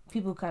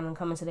people kind of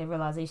coming to that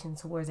realization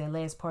towards that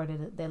last part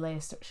of that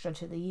last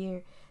stretch of the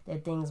year,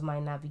 that things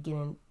might not be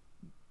getting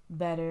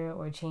better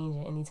or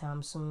changing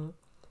anytime soon.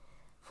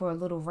 For a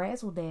little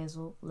razzle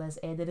dazzle, let's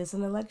add that it's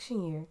an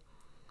election year,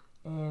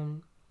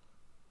 and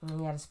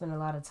you got to spend a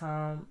lot of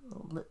time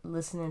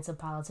listening to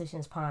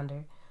politicians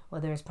ponder,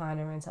 whether it's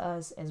pondering to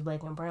us as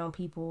black and brown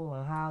people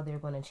on how they're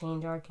going to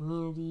change our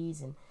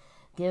communities and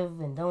give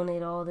and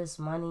donate all this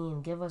money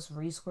and give us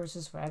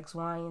resources for X,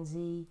 Y, and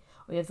Z,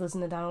 or you have to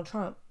listen to Donald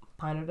Trump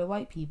ponder to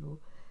white people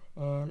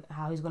and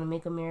how he's going to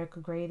make America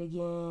great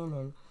again,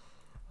 and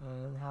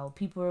how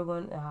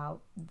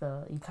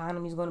the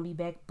economy is going to be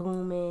back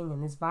booming,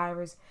 and this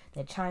virus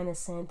that China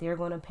sent, they're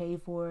going to pay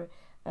for it.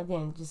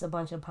 Again, just a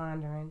bunch of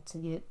pondering to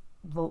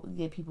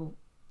get people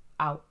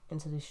out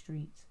into the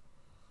streets.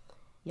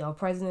 Y'all,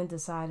 president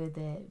decided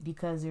that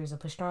because there's a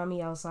pastrami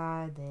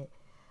outside, that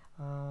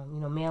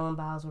mail-in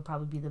ballots would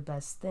probably be the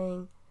best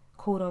thing,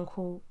 quote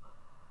unquote.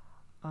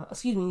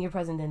 Your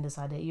president didn't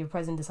decide that. Your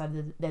president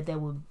decided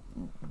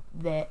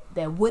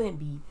that wouldn't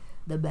be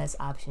the best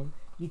option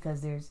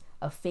because there's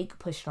a fake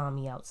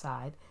pastrami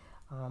outside,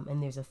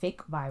 and there's a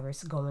fake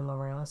virus going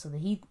around. So that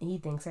he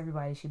thinks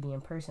everybody should be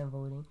in person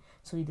voting.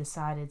 So he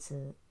decided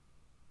to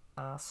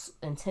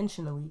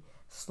intentionally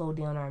slow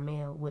down our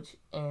mail, which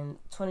in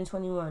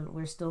 2021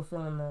 we're still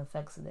feeling the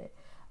effects of that.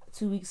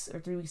 2 weeks or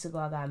 3 weeks ago,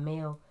 I got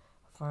mail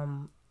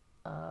from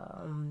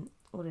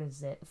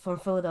from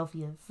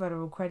Philadelphia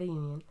Federal Credit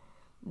Union.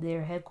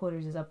 Their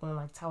headquarters is up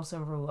on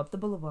Towson Road, up the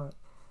boulevard,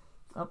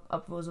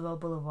 up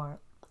Roosevelt Boulevard.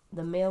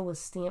 The mail was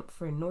stamped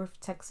for North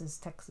Texas.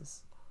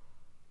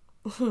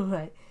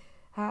 I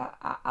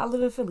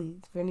live in Philly.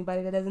 For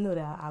anybody that doesn't know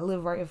that, I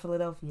live right in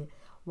Philadelphia.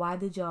 Why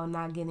did y'all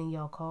not get in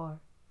your car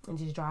and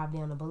just drive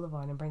down the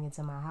boulevard and bring it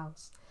to my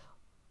house?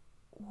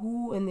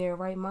 who in their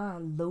right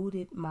mind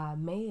loaded my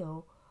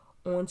mail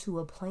onto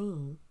a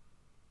plane,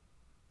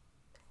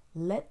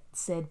 let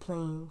said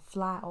plane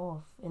fly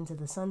off into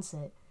the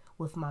sunset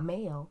with my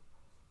mail?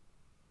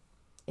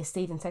 It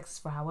stayed in Texas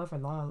for however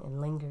long and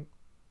lingered.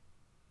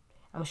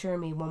 I'm sure it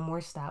made one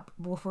more stop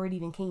before it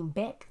even came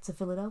back to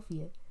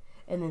Philadelphia,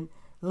 and then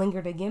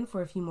lingered again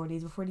for a few more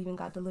days before it even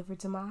got delivered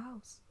to my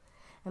house.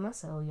 And I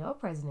said, oh, your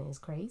president is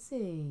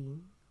crazy.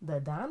 The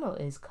Donald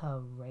is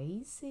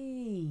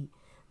crazy.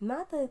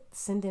 Not the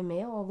sending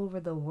mail all over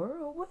the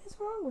world. What is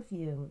wrong with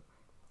you?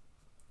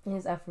 In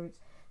his efforts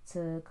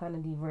to kind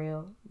of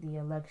derail the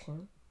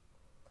election.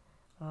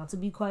 To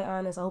be quite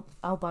honest, I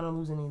hope I don't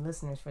lose any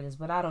listeners for this,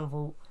 but I don't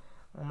vote.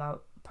 I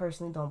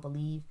personally don't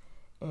believe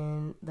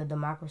in the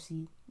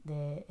democracy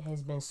that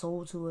has been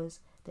sold to us,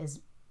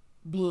 that's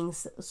being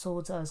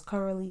sold to us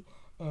currently,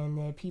 and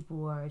that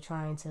people are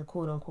trying to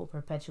quote unquote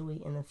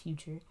perpetuate in the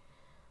future.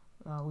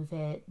 We've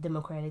had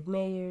Democratic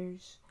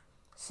mayors,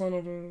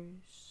 senators,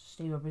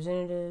 state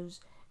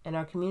representatives, and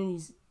our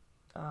communities,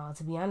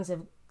 to be honest,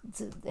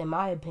 in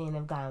my opinion,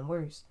 have gotten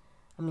worse.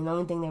 I mean, the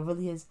only thing that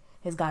really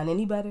has gotten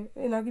any better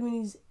in our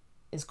communities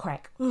is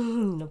crack.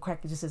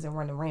 Crack just isn't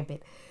running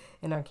rampant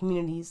in our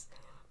communities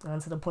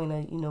to the point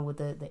of, what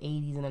the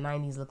 80s and the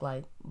 90s look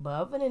like. But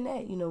other than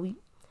that,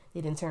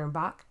 they didn't turn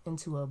Bach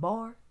into a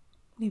bar.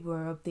 People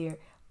are up there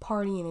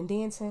partying and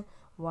dancing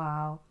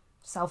while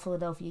South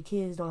Philadelphia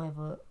kids don't have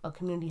a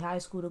community high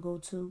school to go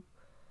to.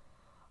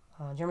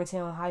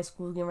 Germantown High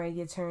School getting ready to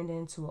get turned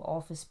into an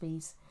office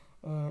space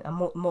and a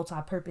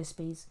multi-purpose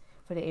space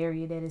for the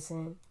area that it's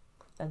in.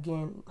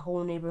 Again,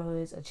 whole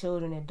neighborhoods of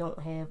children that don't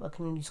have a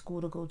community school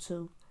to go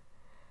to.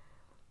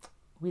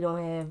 We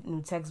don't have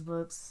new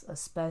textbooks,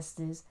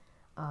 asbestos.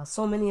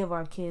 So many of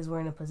our kids were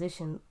in a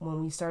position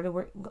when we started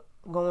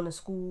going to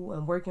school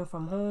and working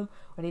from home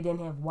where they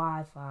didn't have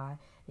Wi-Fi.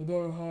 They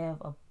didn't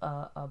have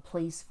a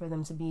place for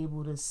them to be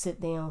able to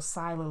sit down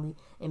silently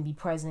and be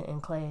present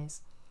in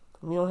class.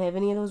 We don't have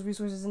any of those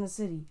resources in the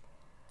city.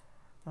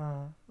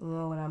 You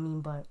know what I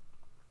mean? But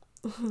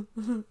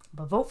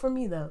but vote for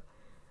me, though.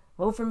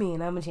 Vote for me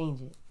and I'm going to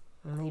change it.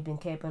 And they've been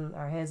capping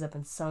our heads up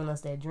and selling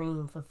us that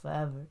dream for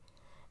forever.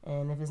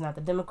 And if it's not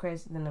the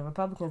Democrats, then the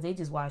Republicans, they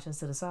just wash us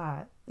to the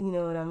side. You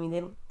know what I mean?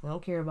 They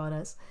don't care about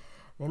us.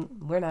 Then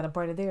we're not a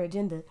part of their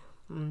agenda,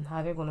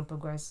 how they're going to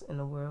progress in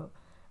the world.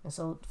 And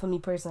so for me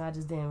personally,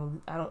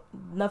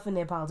 nothing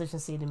that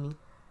politicians say to me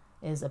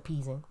is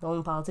appeasing. The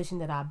only politician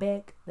that I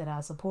back, that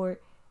I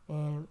support,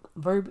 and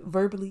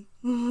verbally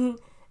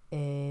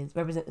is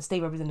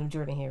State Representative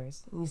Jordan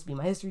Harris. He used to be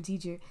my history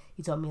teacher.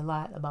 He taught me a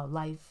lot about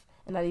life,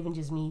 and not even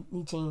just me.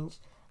 He changed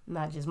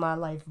not just my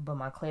life, but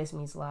my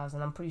classmates' lives,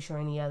 and I'm pretty sure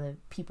any other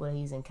people that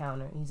he's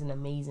encountered. He's an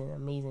amazing,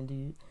 amazing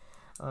dude.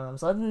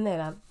 So other than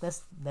that,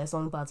 that's the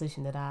only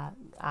politician that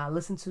I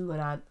listen to,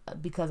 and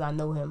because I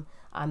know him,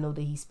 I know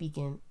that he's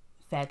speaking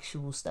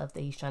factual stuff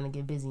that he's trying to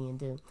get busy and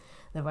do.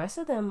 The rest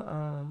of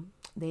them,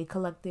 they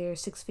collect their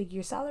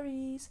 6-figure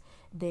salaries,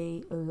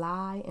 they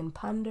lie and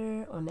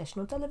ponder on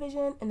national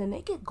television, and then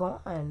they get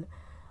gone.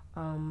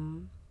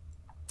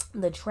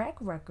 The track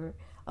record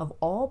of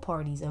all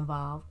parties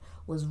involved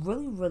was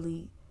really,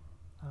 really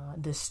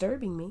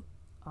disturbing me.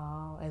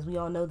 As we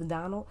all know, the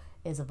Donald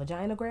is a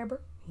vagina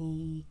grabber.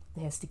 He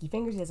has sticky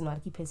fingers. He doesn't know how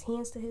to keep his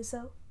hands to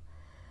himself.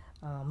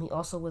 He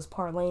also was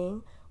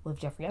parlaying with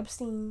Jeffrey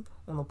Epstein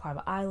on little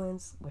private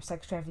islands where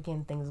sex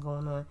trafficking things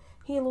going on.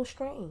 He a little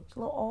strange, a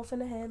little off in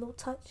the head, a little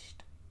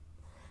touched.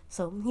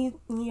 So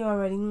he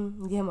already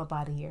get him up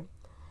out of here.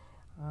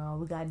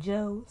 We got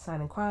Joe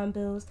signing crime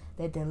bills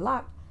that then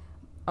locked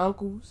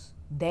uncles,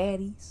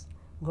 daddies,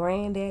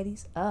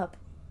 granddaddies up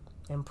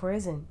in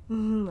prison.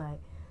 Like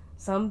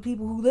some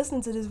people who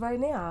listen to this right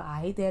now,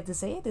 I hate to have to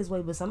say it this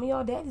way, but some of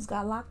y'all daddies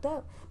got locked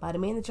up by the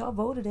man that y'all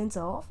voted into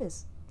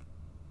office.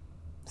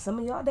 Some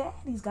of y'all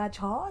daddies got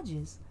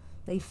charges.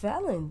 They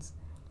felons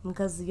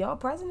because of y'all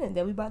president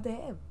that we about to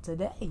have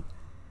today.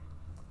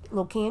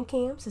 Little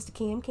Cam, sister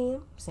Cam,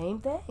 same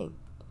thing.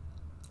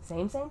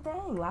 Same thing.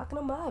 Locking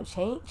them up.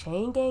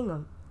 Chain gang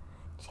them.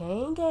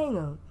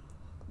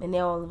 And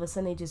now all of a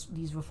sudden they just,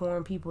 these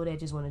reform people that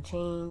just want to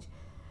change,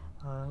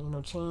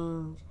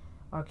 change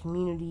our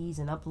communities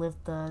and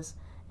uplift us.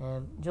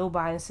 And Joe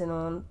Biden sitting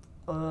on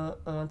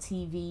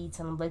TV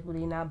telling black people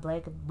they're not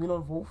black if we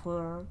don't vote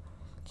for him.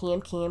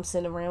 Cam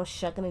sitting around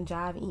shucking and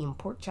jiving, eating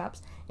pork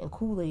chops and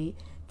Kool-Aid.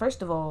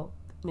 First of all,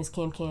 Miss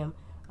Cam,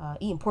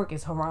 eating pork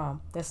is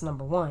haram. That's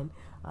number one.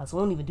 So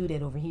we don't even do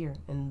that over here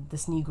in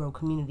this Negro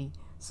community.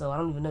 So I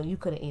don't even know. You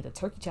could have ate a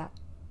turkey chop,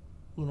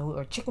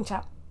 or a chicken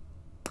chop.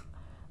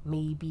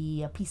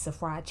 Maybe a piece of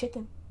fried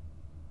chicken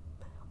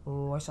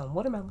or some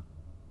watermelon.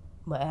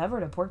 But ever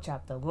the pork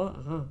chop though,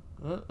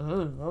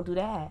 won't do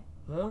that.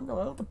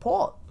 Won't the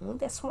pork, won't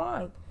that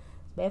swine.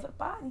 It's bad for the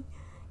body.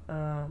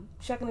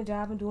 Shucking a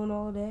job and doing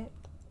all of that.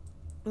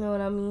 You know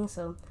what I mean?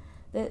 So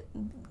that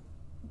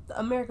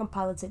American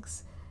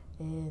politics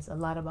is a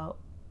lot about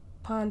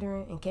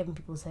pondering and keeping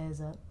people's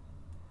heads up.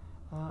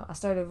 I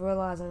started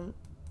realizing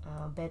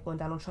back when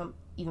Donald Trump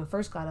even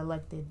first got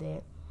elected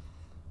that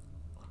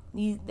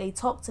They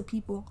talk to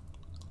people.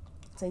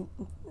 Say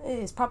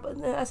it's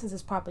in essence,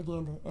 it's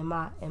propaganda in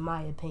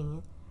my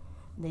opinion.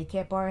 They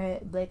kept our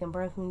black and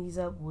brown communities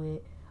up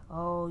with,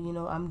 oh,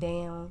 I'm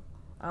down,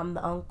 I'm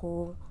the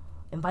uncle,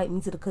 invite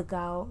me to the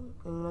cookout.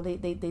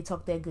 They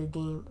talk that good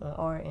game on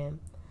our end.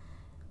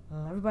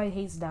 Everybody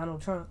hates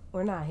Donald Trump,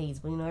 or not hates,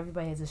 but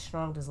everybody has a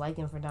strong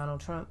disliking for Donald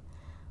Trump.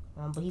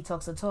 But he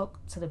talks a talk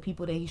to the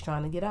people that he's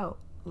trying to get out.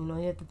 You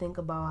have to think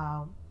about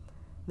how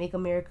make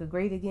America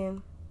great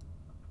again.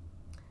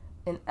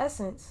 In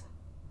essence,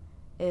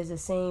 is the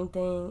same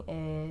thing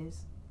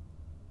as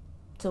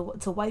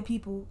to white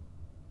people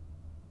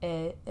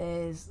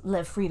as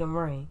let freedom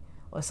ring,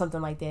 or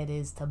something like that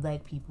is to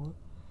black people.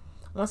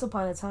 Once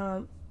upon a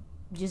time,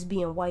 just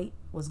being white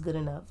was good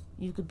enough.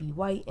 You could be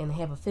white and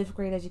have a 5th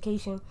grade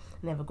education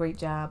and have a great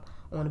job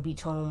on a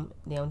beach home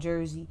down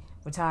Jersey,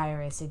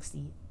 retire at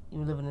 60.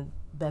 You're living the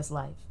best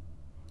life.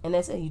 And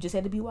that's it. You just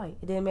had to be white.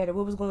 It didn't matter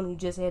what was going on. You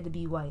just had to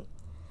be white.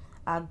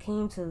 I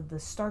came to the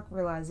stark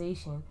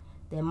realization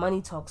that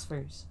money talks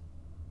first.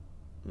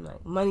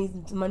 Like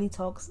money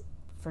talks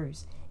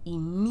first.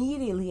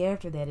 Immediately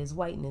after that is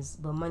whiteness,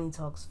 but money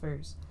talks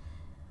first.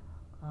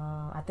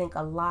 I think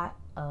a lot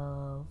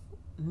of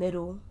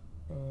middle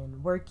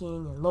and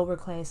working and lower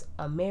class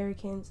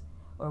Americans,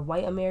 or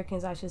white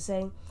Americans I should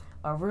say,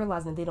 are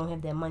realizing that they don't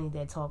have that money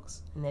that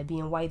talks, and that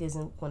being white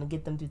isn't going to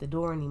get them through the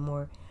door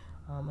anymore.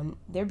 And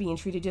they're being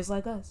treated just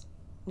like us.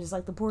 Just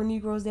like the poor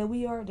Negroes that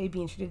we are, they're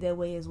being treated that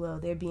way as well.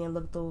 They're being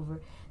looked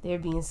over. They're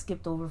being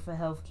skipped over for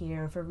health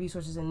care and for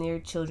resources in their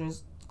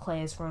children's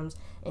classrooms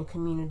and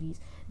communities.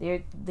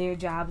 Their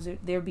jobs,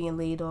 they're being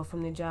laid off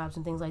from their jobs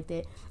and things like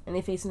that. And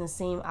they're facing the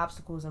same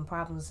obstacles and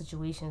problems and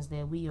situations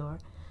that we are.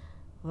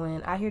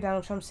 When I hear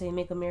Donald Trump say,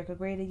 make America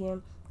great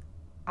again,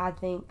 I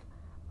think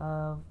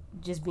of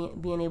just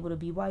being able to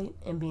be white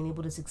and being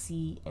able to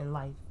succeed in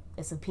life.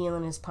 It's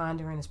appealing, it's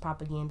pondering, it's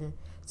propaganda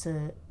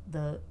to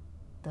the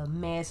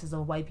masses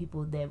of white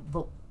people that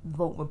vote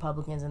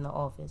Republicans in the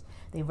office.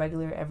 They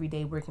regular,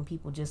 everyday working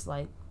people just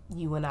like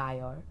you and I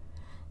are.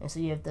 And so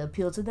you have to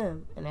appeal to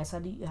them. And that's how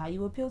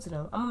you appeal to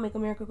them. I'm going to make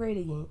America great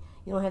again.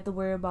 You don't have to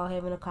worry about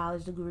having a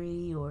college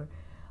degree or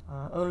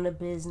owning a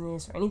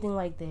business or anything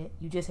like that.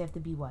 You just have to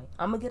be white.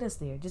 I'm going to get us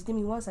there. Just give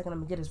me 1 second. I'm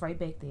going to get us right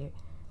back there.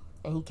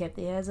 And he kept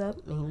their heads up,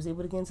 and he was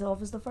able to get into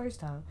office the first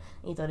time.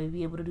 And he thought he'd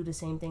be able to do the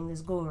same thing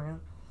this go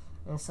around.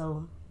 And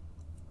so,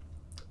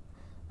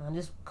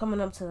 just coming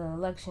up to the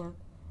election,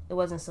 it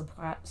wasn't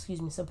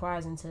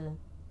surprising to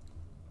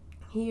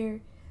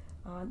hear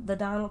the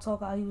Donald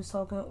talk how he was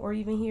talking, or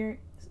even hear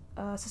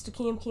Sister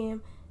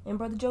Cam and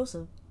Brother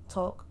Joseph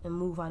talk and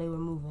move how they were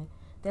moving.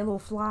 That little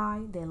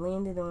fly that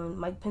landed on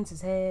Mike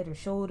Pence's head or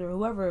shoulder,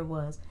 whoever it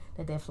was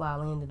that fly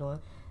landed on,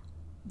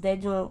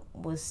 that joint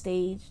was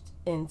staged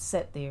and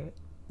set there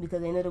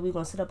because they know that we're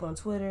going to sit up on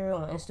Twitter,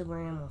 on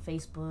Instagram, on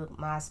Facebook,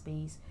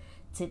 MySpace,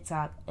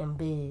 TikTok, and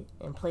bid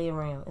and play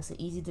around. It's an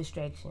easy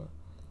distraction.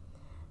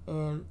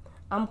 And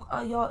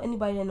y'all,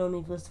 anybody that know me,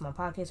 if you listen to my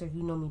podcast or if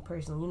you know me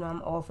personally,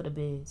 I'm all for the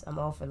bids. I'm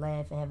all for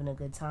laughing, having a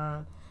good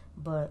time.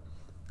 But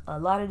a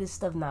lot of this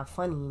stuff not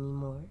funny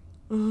anymore.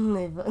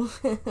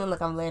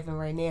 Like I'm laughing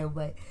right now,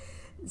 but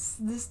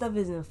this stuff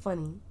isn't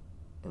funny.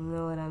 You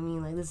know what I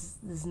mean? Like this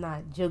is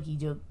not jokey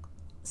joke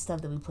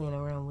stuff that we playing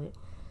around with.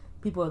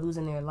 People are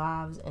losing their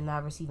lives and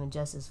not receiving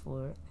justice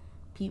for it.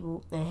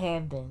 People, and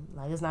have been.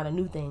 Like, it's not a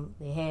new thing.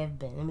 They have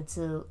been. Emmett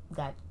Till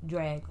got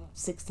dragged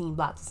 16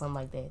 blocks or something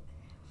like that.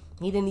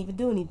 He didn't even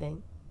do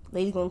anything.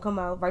 Lady gonna come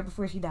out right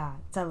before she died.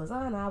 Tell us,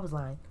 no, I was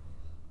lying.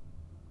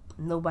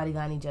 Nobody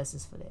got any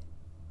justice for that.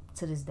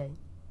 To this day.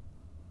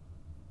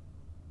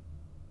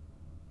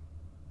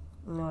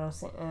 You know what I'm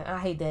saying? And I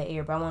hate that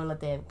air, but I want to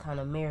let that kind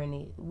of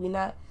marinate. We're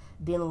not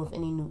dealing with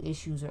any new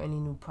issues or any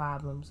new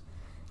problems.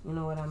 You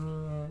know what I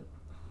mean? And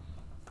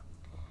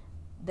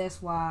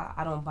that's why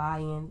I don't buy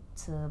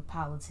into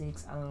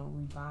politics. I don't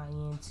really buy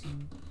into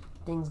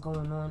things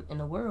going on in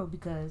the world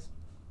because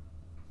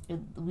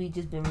we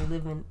just been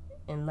reliving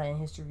and letting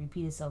history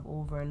repeat itself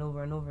over and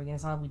over and over again.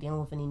 It's not like we're dealing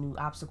with any new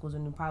obstacles or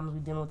new problems.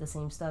 We're dealing with the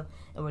same stuff,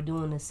 and we're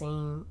doing the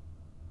same.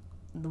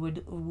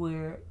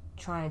 We're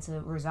trying to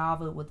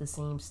resolve it with the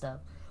same stuff,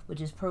 which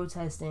is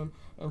protesting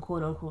and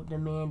quote unquote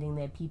demanding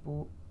that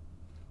people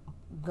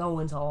go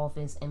into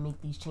office and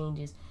make these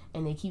changes.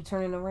 And they keep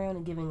turning around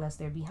and giving us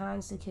their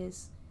behinds to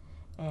kiss.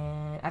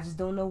 And I just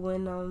don't know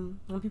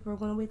when people are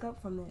going to wake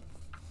up from that.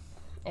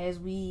 As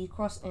we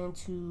cross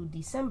into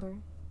December,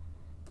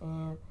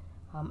 and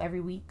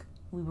every week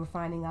we were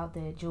finding out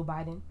that Joe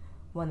Biden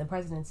won the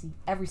presidency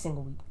every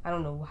single week. I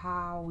don't know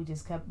how we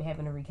just kept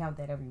having to recount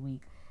that every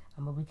week.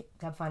 But we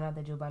kept finding out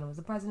that Joe Biden was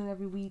the president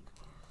every week.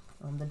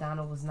 The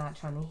Donald was not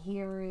trying to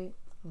hear it.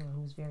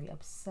 He was very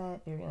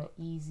upset, very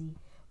uneasy.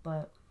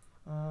 But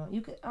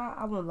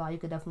I won't lie, you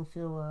could definitely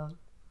feel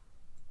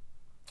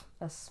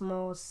a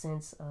small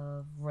sense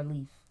of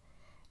relief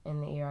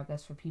in the air, I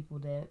guess, for people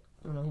that,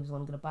 he was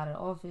going to get up out of the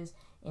office,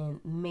 and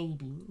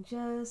maybe,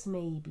 just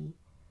maybe,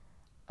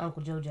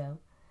 Uncle JoJo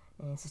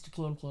and Sister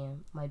Cam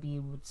might be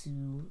able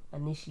to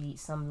initiate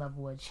some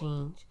level of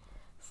change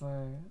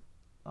for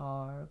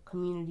our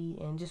community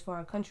and just for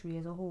our country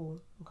as a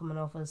whole. Coming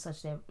off of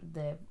such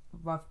that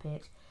rough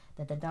patch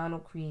that the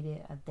Donald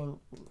created, I think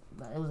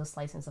it was a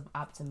slight sense of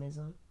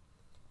optimism.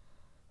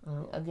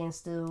 Again,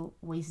 still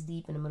waist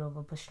deep in the middle of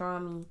a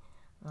pastrami.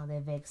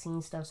 That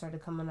vaccine stuff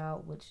started coming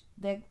out, which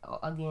that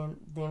again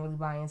didn't really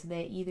buy into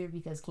that either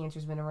because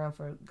cancer's been around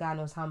for God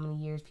knows how many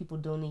years. People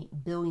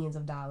donate billions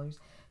of dollars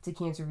to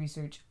cancer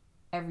research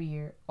every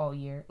year, all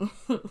year.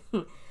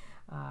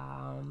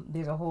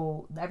 There's a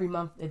whole every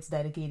month it's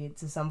dedicated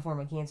to some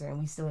form of cancer, and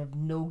we still have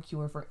no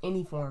cure for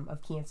any form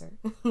of cancer.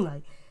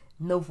 Like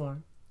no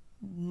form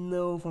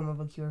of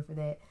a cure for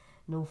that.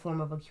 No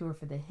form of a cure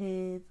for the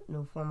HIV,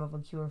 no form of a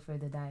cure for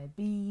the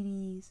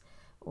diabetes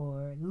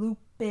or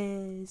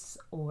lupus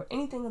or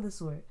anything of the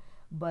sort.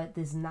 But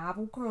this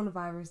novel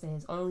coronavirus that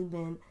has only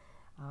been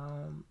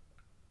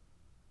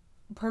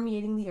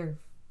permeating the earth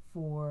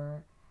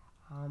for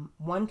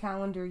 1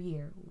 calendar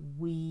year,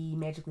 we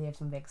magically have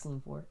some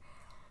vaccine for it.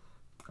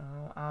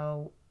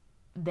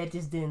 That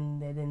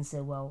didn't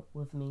sit well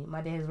with me.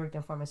 My dad has worked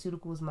in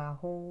pharmaceuticals my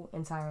whole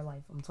entire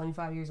life. I'm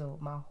 25 years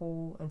old. My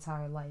whole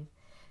entire life.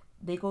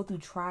 They go through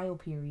trial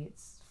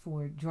periods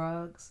for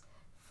drugs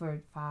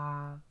for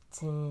 5,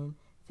 10,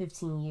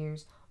 15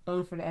 years,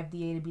 only for the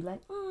FDA to be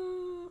like,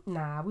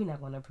 nah, we're not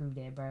going to approve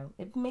that, bro.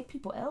 It make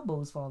people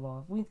elbows fall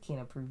off. We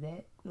can't approve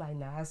that. Like,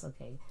 nah, it's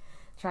okay.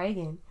 Try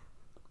again.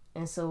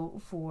 And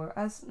so for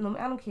us, no,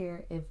 I don't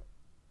care if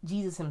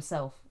Jesus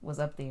himself was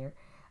up there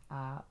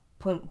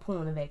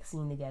pulling a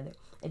vaccine together.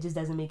 It just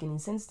doesn't make any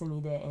sense to me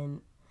that in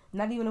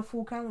not even a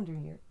full calendar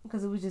year,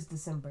 because it was just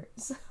December.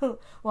 So,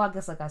 well, I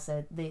guess like I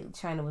said,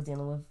 China was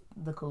dealing with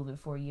the COVID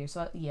for a year.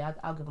 So yeah,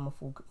 I'll give them a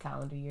full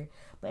calendar year.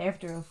 But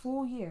after a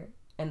full year,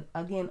 and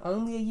again,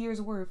 only a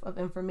year's worth of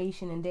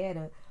information and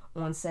data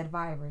on said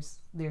virus,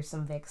 there's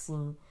some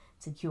vaccine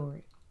to cure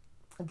it.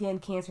 Again,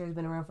 cancer has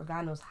been around for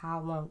God knows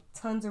how long.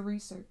 Tons of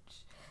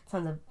research,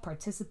 tons of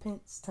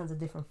participants, tons of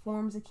different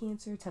forms of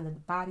cancer, tons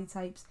of body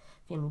types,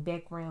 family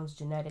backgrounds,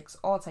 genetics,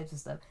 all types of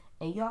stuff.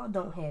 And y'all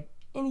don't have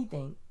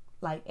anything.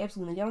 Like,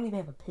 absolutely, y'all don't even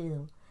have a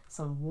pill,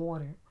 some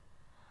water,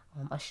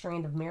 a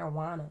strand of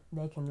marijuana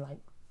that can,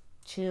 like,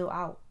 chill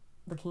out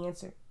the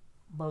cancer.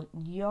 But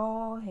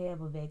y'all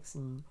have a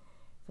vaccine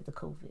for the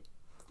COVID.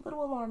 A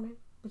little alarming,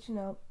 but,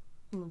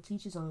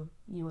 teach his own.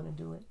 You want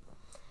to do it.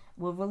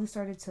 What really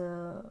started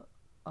to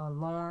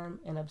alarm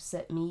and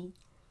upset me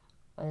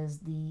is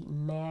the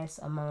mass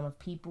amount of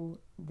people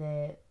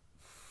that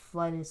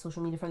flooded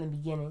social media from the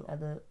beginning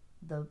of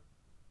the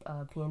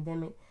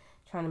pandemic,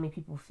 trying to make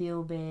people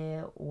feel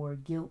bad or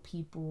guilt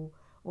people,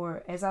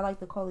 or as I like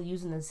to call it,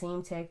 using the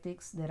same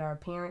tactics that our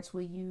parents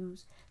would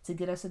use to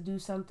get us to do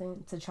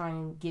something, to try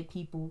and get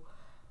people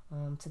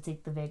to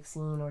take the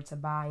vaccine or to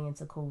buy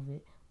into COVID,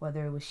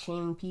 whether it was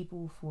shaming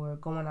people for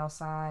going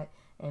outside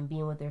and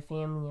being with their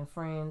family and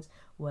friends,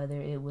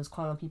 whether it was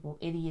calling people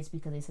idiots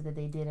because they said that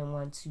they didn't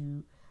want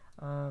to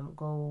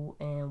go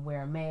and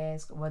wear a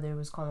mask, whether it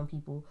was calling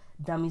people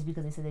dummies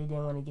because they said they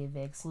didn't want to get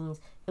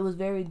vaccines. It was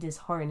very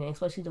disheartening,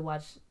 especially to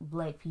watch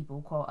black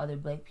people call other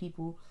black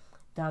people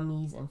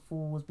dummies and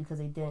fools because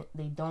they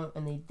don't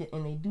and they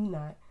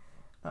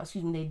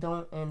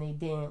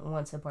didn't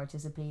want to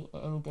participate in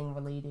anything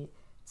related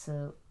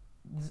to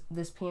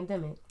this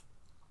pandemic.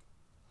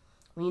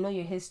 When you know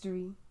your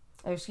history,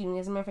 as a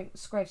matter of fact,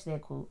 scratch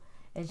that quote.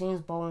 As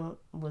James Baldwin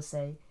would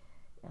say,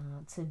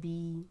 to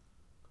be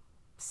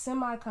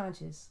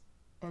semi-conscious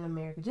in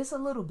America, just a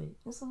little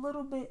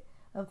bit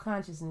of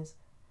consciousness,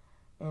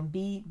 and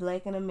be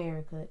black in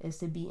America is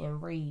to be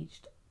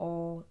enraged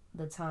all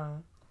the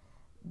time.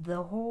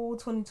 The whole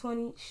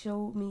 2020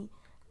 showed me,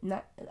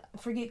 not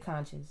forget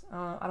conscious.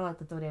 I don't like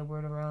to throw that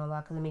word around a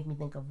lot because it makes me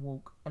think of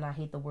woke, and I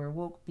hate the word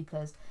woke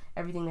because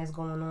everything that's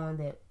going on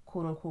that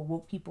quote unquote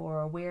woke people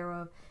are aware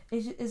of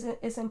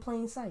it's in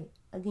plain sight.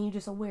 Again, you're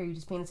just aware, you're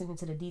just paying attention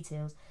to the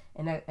details,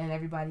 and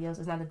everybody else,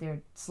 it's not that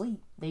they're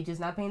asleep, they just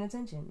not paying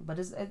attention, but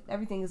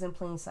everything is in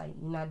plain sight.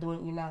 You're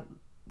not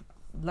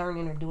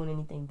learning or doing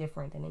anything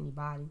different than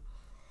anybody.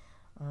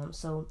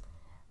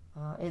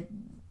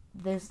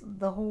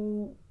 The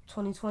whole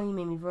 2020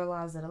 made me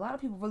realize that a lot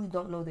of people really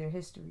don't know their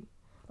history.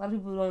 A lot of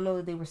people don't know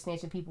that they were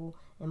snatching people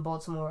in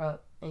Baltimore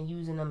up and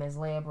using them as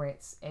lab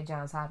rats at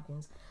Johns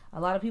Hopkins. A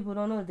lot of people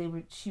don't know that they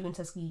were shooting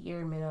Tuskegee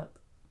Airmen up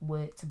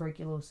with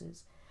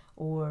tuberculosis,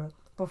 or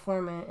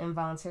performing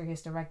involuntary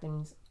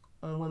hysterectomies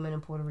on women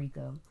in Puerto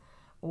Rico,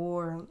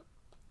 or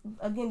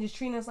again just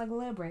treating us like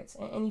lab rats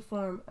in any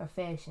form or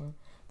fashion.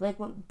 Like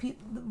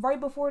right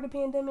before the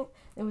pandemic,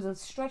 there was a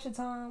stretch of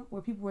time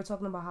where people were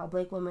talking about how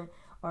black women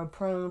are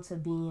prone to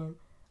being,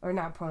 or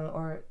not prone,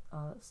 or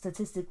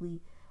statistically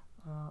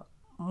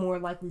more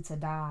likely to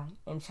die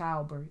in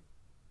childbirth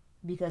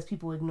because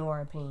people ignore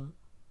our pain.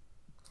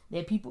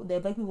 That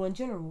black people in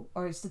general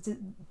are forget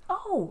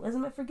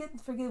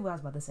what I was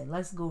about to say.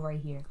 Let's go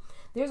right here.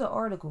 There's an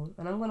article,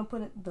 and I'm going to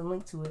put the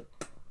link to it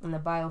in the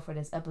bio for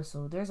this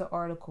episode. There's an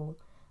article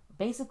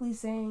basically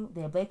saying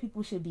that black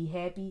people should be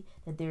happy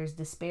that there's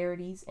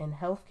disparities in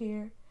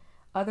healthcare.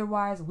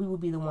 Otherwise, we will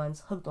be the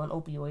ones hooked on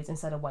opioids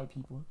instead of white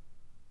people.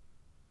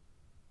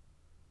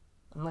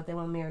 And let that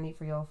one marinate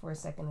for y'all for a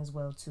second as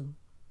well too.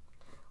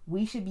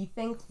 We should be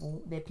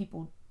thankful that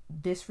people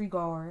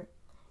disregard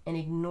and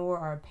ignore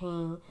our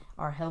pain,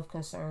 our health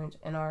concerns,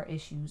 and our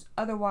issues.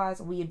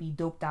 Otherwise, we'd be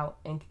doped out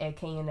at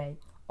K&A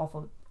off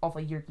of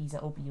Yerkes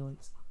and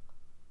opioids.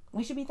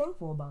 We should be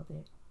thankful about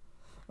that.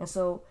 And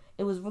so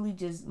it was really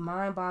just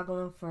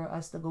mind-boggling for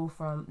us to go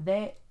from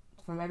that,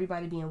 from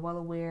everybody being well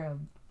aware of,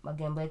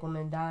 again, black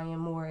women dying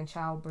more in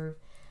childbirth,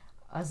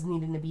 us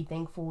needing to be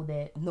thankful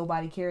that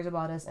nobody cares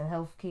about us in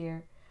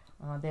healthcare,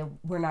 that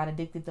we're not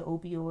addicted to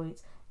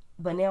opioids.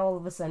 But now all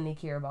of a sudden they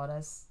care about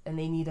us and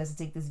they need us to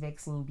take this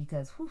vaccine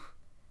because, whew,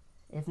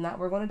 if not,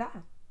 we're going to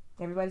die.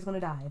 Everybody's going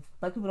to die. If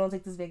black people don't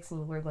take this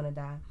vaccine, we're going to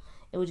die.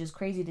 It was just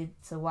crazy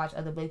to watch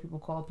other black people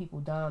call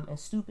people dumb and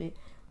stupid.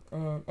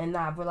 And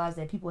now I've realized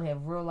that people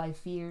have real life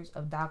fears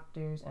of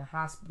doctors and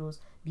hospitals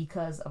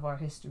because of our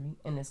history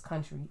in this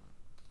country,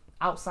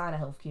 outside of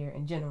healthcare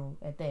in general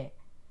at that.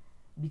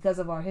 Because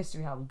of our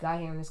history, how we got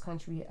here in this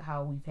country,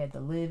 how we've had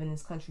to live in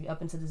this country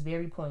up until this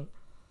very point,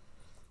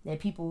 that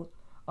people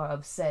are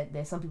upset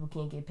that some people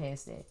can't get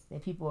past that.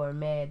 That people are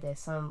mad that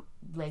some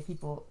black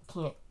people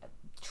can't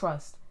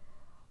trust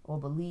or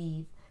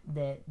believe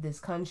that this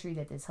country,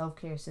 that this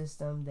healthcare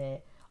system,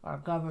 that our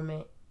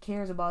government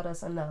cares about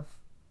us enough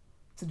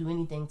to do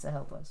anything to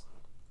help us.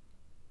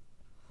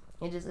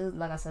 Like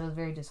I said, it was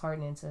very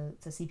disheartening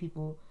to see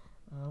people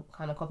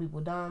kind of call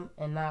people dumb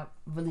and not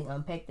really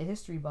unpack the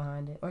history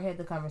behind it or had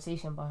the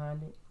conversation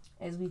behind it.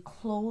 As we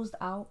closed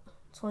out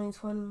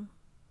 2020,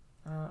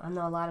 I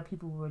know a lot of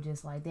people were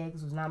just like, that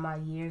this was not my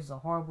year, it was a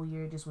horrible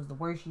year, this was the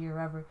worst year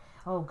ever.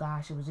 Oh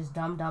gosh, it was just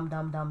dumb.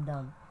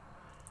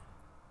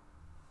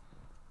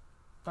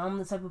 I'm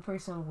the type of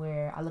person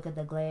where I look at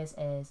the glass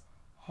as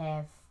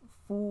half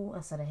full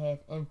instead of half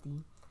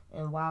empty.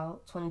 And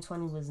while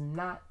 2020 was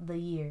not the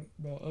year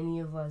that any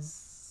of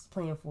us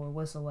planned for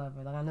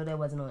whatsoever, like I know that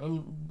wasn't on any,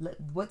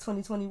 what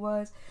 2020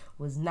 was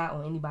not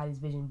on anybody's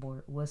vision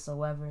board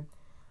whatsoever.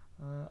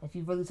 If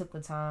you really took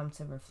the time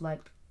to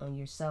reflect on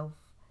yourself,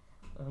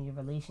 on your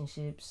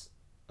relationships,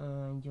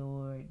 on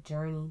your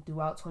journey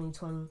throughout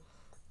 2020,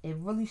 it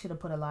really should have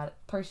put a lot,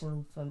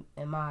 personally,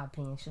 in my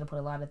opinion, should have put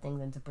a lot of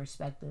things into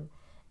perspective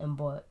and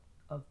brought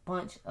a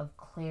bunch of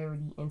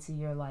clarity into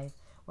your life,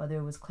 whether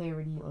it was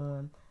clarity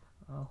on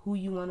who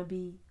you want to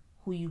be,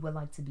 who you would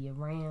like to be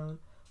around,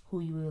 who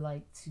you would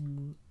like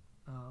to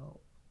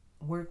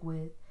work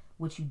with,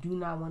 what you do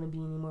not want to be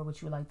anymore,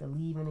 what you would like to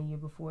leave in a year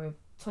before. If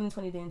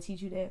 2020 didn't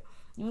teach you that,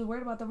 you was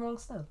worried about the wrong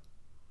stuff.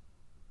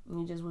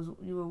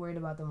 You were worried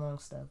about the wrong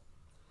stuff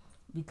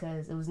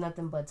because it was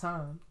nothing but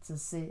time to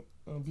sit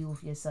and be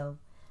with yourself.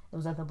 It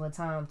was nothing but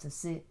time to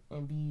sit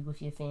and be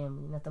with your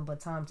family. Nothing but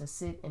time to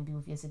sit and be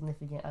with your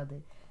significant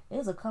other.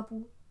 There's a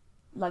couple,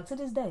 like to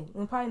this day,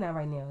 and probably not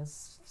right now,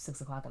 it's 6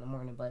 o'clock in the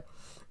morning, but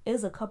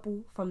there's a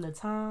couple from the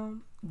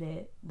time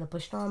that the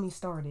pastrami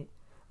started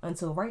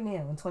until right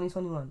now in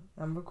 2021.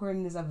 I'm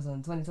recording this episode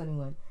in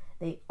 2021.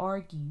 They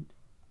argued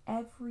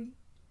every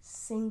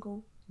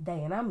single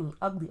day, and I mean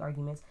ugly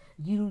arguments.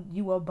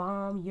 You a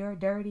bomb, you're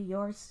dirty,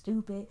 you're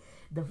stupid,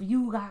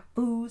 you got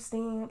food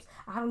stamps,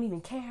 I don't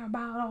even care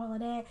about all of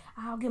that,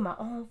 I'll get my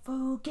own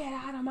food, get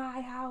out of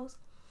my house.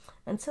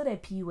 Until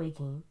that PUA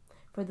came.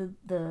 For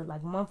the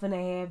like month and a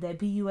half that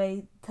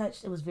PUA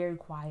touched, it was very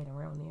quiet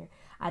around there.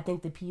 I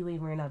think the PUA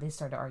ran out, they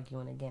started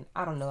arguing again.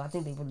 I don't know, I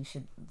think they really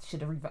should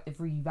have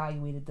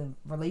reevaluated the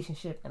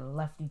relationship and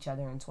left each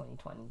other in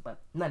 2020, but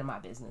none of my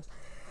business.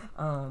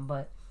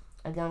 But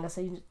again, like I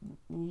say,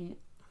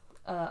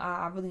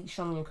 I really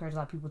strongly encourage a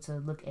lot of people to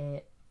look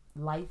at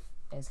life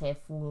as half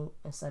full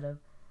instead of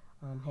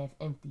half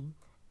empty.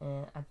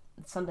 And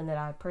something that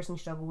I personally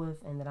struggle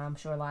with, and that I'm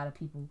sure a lot of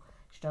people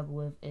struggle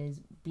with,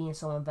 is being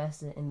so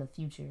invested in the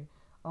future.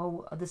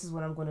 Oh, this is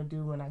what I'm going to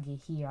do when I get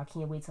here. I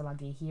can't wait till I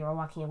get here. Oh,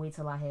 I can't wait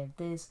till I have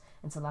this,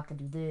 until I can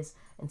do this,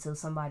 until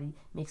somebody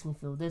makes me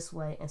feel this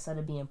way, instead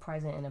of being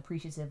present and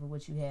appreciative of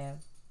what you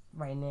have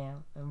right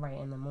now and right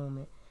in the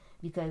moment.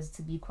 Because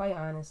to be quite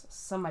honest,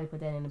 somebody put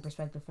that into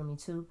perspective for me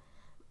too.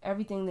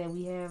 Everything that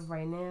we have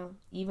right now,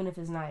 even if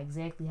it's not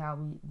exactly how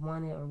we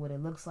want it or what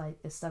it looks like,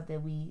 it's stuff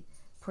that we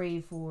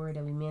prayed for,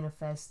 that we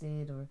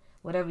manifested, or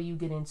whatever you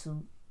get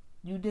into.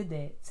 You did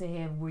that to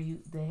have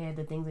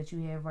the things that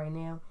you have right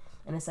now,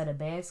 and instead of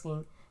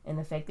basking in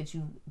the fact that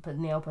you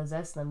now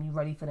possess them, you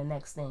ready for the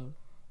next thing,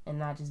 and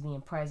not just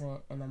being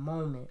present in the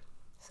moment.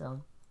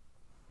 So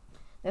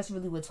that's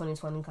really what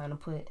 2020 kind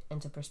of put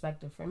into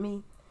perspective for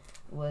me,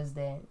 was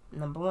that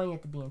number one, you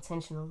have to be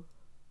intentional.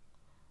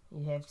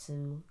 You have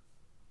to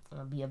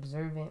be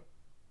observant,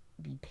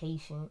 be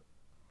patient,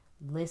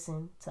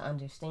 listen to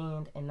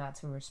understand and not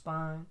to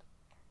respond,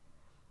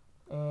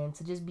 and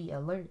to just be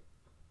alert,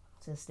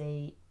 to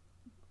stay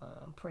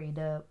prayed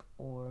up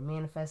or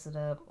manifested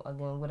up.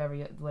 Again,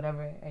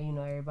 whatever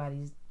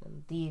everybody's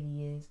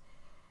deity is,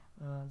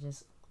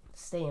 just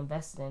stay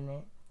invested in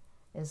that.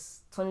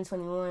 It's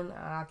 2021.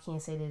 I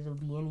can't say that it'll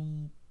be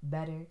any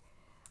better.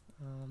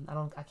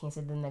 I can't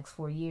say the next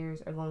 4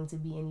 years are going to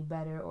be any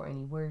better or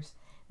any worse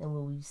than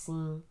what we've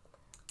seen.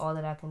 all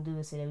that I can do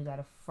is say that we got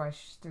a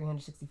fresh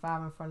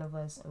 365 in front of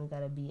us, and we got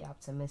to be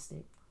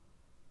optimistic.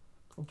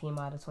 We came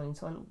out of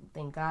 2020.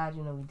 Thank God,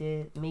 we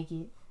did make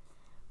it.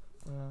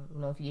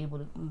 If you're able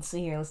to sit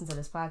here and listen to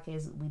this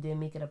podcast, we did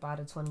make it up out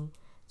of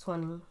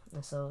 2020,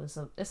 and so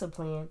it's a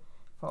plan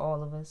for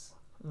all of us.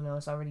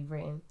 It's already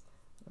written.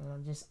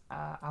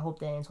 I hope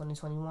that in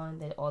 2021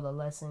 that all the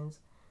lessons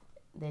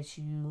that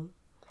you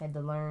had to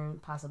learn,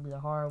 possibly the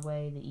hard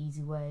way, the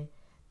easy way,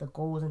 the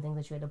goals and things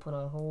that you had to put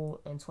on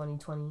hold in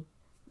 2020,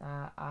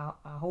 I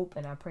hope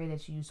and I pray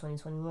that you use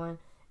 2021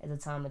 as a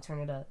time to turn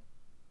it up.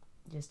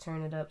 Just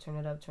turn it up, turn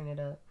it up, turn it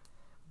up.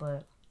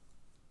 But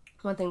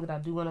one thing that I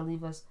do want to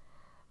leave us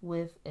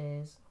with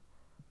is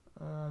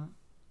for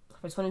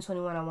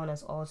 2021, I want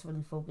us all to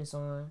really focus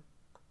on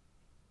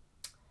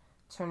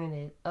turning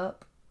it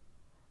up,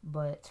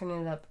 but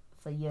turning it up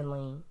for your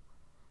lane.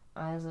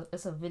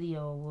 It's a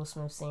video of Will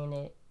Smith saying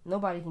that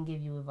nobody can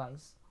give you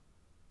advice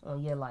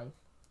on your life.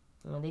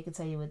 They could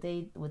tell you what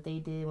they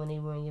did when they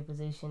were in your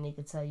position. They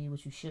could tell you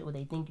what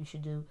they think you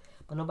should do,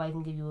 but nobody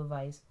can give you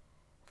advice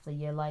for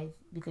your life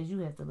because you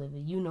have to live it.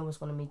 You know what's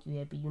going to make you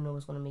happy. You know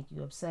what's going to make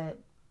you upset,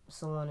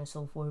 so on and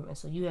so forth. And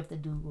so you have to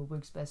do what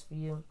works best for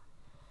you.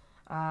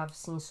 I've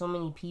seen so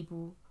many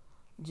people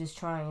just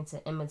trying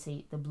to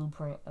imitate the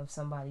blueprint of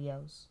somebody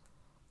else.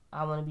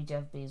 I want to be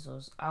Jeff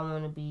Bezos. I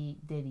want to be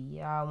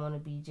Diddy. I want to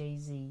be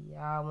Jay-Z.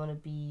 I want to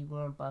be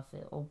Warren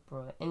Buffett,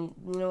 Oprah. And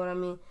you know what I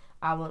mean?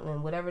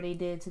 And whatever they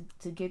did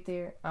to get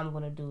there, I'm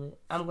going to do it.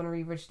 I'm going to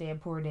read Rich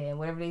Dad, Poor Dad. And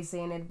whatever they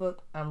say in that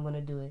book, I'm going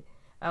to do it.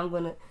 I'm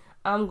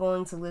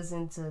going to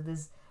listen to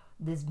this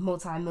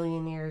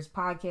multi-millionaires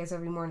podcast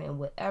every morning, and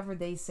whatever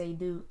they say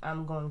do,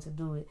 I'm going to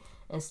do it.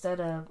 Instead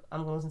of,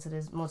 I'm going to listen to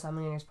this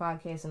multi-millionaires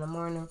podcast in the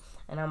morning,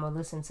 and I'm going to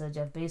listen to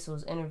Jeff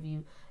Bezos'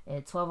 interview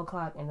at 12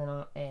 o'clock, and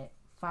then at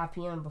 5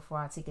 p.m. before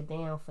I take it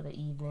down for the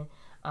evening,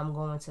 I'm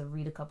going to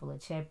read a couple of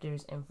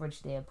chapters in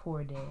Rich Dad,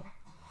 Poor Dad.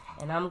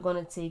 And I'm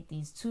going to take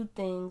these 2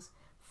 things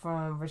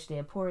from Rich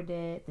Dad, Poor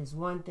Dad, this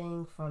 1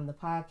 thing from the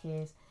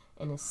podcast,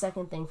 and the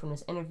 2nd thing from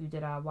this interview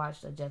that I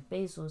watched of Jeff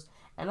Bezos,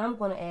 and I'm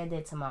going to add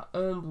that to my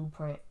own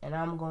blueprint, and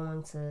I'm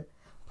going to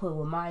put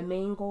what my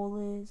main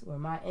goal is, where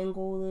my end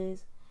goal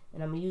is,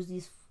 and I'm going to use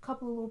these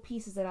couple of little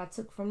pieces that I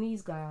took from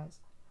these guys,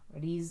 or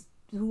these,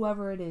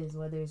 whoever it is,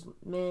 whether it's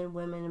men,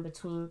 women, in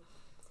between.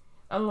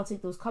 I'm going to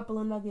take those couple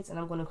of nuggets and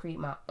I'm going to create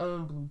my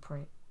own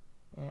blueprint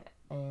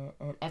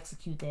and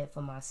execute that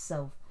for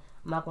myself.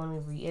 I'm not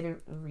going to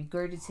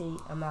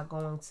regurgitate. I'm not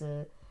going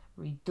to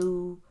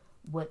redo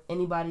what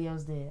anybody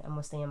else did. I'm going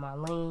to stay in my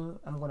lane.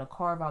 I'm going to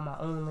carve out my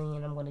own lane,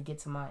 and I'm going to get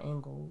to my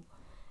end goal.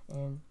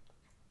 And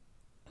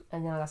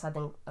again, I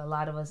think a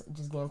lot of us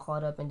just getting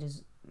caught up and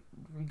just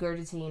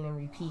regurgitating and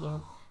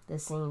repeating the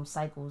same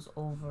cycles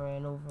over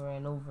and over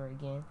and over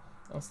again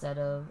instead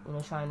of,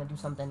 trying to do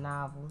something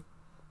novel.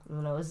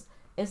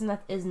 It's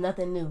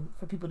nothing new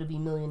for people to be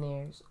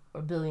millionaires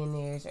or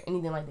billionaires or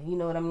anything like that. You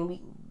know what I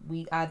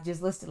mean? I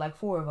just listed like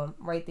 4 of them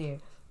right there.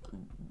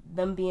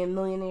 Them being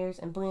millionaires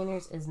and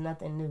billionaires is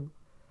nothing new.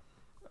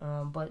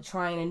 But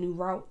trying a new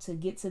route to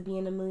get to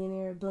being a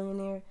millionaire or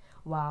billionaire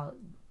while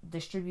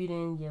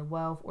distributing your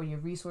wealth or your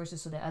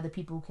resources so that other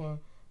people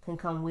can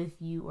come with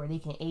you or they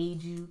can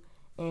aid you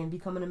in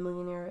becoming a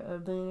millionaire or a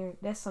billionaire,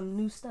 that's some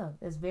new stuff.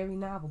 That's very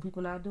novel.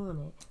 People not doing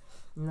it.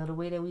 The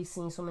way that we've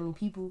seen so many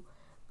people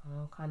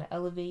kind of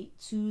elevate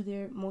to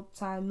their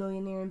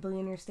multi-millionaire and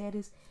billionaire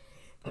status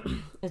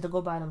is to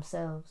go by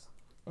themselves.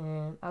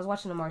 And I was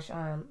watching the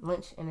Marshawn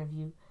Lynch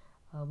interview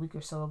a week or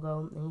so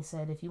ago, and he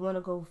said, if you want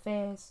to go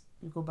fast,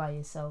 you go by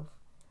yourself.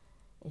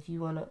 If you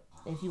want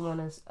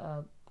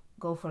to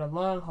go for the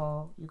long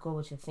haul, you go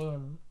with your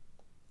family.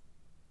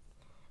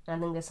 And I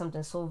think that's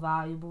something so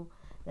valuable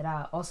that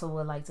I also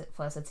would like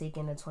for us to take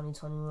into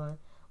 2021.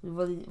 We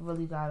really,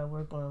 really got to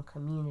work on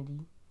community.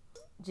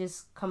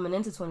 Just coming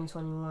into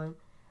 2021,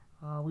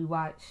 we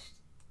watched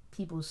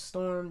people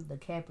storm the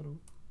Capitol,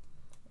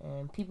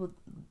 and people,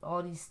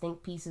 all these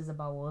think pieces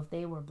about, well, if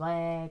they were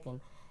black and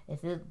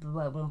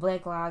but when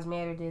Black Lives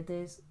Matter did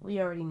this, we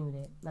already knew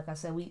that. Like I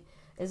said,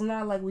 it's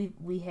not like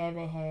we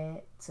haven't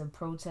had to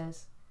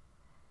protest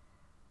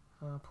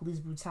police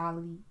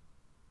brutality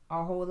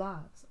our whole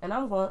lives. And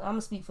I'm gonna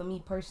speak for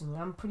me personally.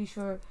 I'm pretty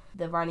sure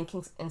the Rodney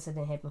King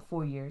incident happened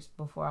 4 years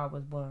before I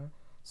was born.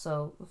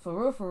 So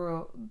for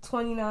real,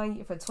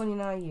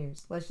 29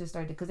 years. Let's just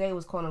start it because they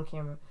was caught on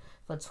camera.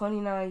 For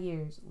 29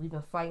 years, we've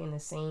been fighting the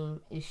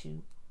same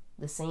issue,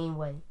 the same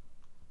way.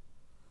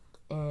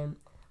 And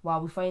while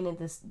we're fighting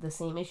the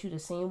same issue the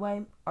same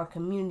way, our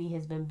community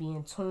has been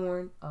being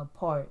torn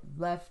apart,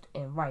 left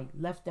and right.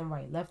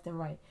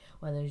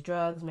 Whether it's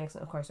drugs,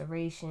 maximum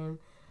incarceration,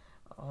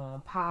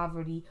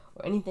 poverty,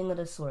 or anything of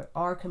the sort,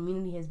 our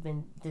community has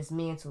been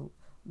dismantled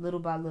little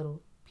by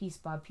little, piece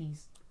by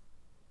piece.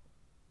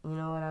 You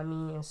know what I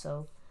mean? And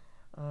so,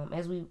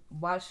 as we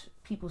watch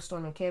people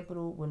storm the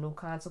Capitol with no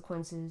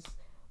consequences,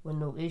 with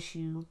no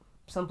issue,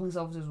 some police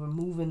officers were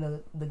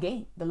moving the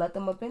gate to let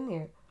them up in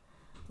there.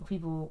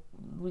 People,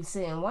 we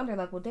sit and wonder,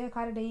 like, well,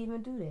 how did they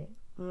even do that?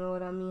 You know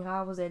what I mean?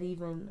 How was that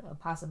even a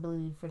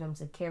possibility for them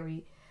to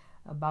carry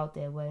about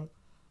that way.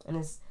 And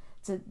it's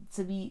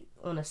to be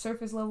on the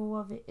surface level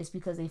of it, it's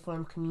because they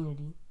form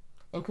community.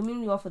 And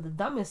community offer the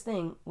dumbest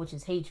thing, which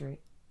is hatred.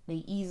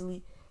 They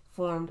easily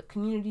formed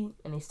community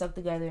and they stuck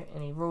together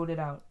and they rode it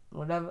out.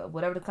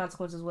 Whatever the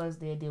consequences was,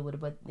 they deal with it,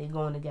 but they're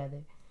going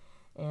together.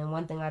 And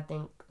one thing I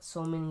think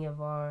so many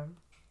of our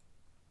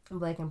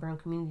Black and brown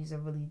communities are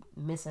really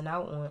missing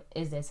out on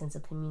is that sense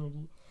of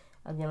community.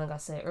 Again, like I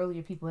said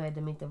earlier, people had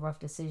to make the rough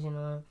decision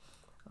on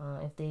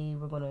if they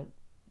were going to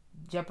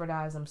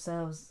jeopardize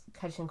themselves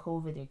catching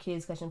COVID, their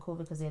kids catching COVID,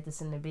 because they had to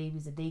send their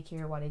babies to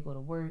daycare while they go to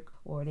work,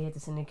 or they had to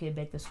send their kid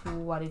back to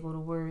school while they go to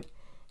work.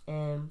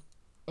 And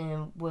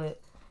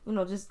what,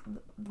 just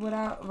what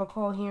I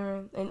recall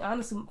hearing, and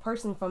honestly,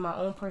 personally, from my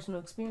own personal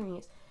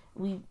experience,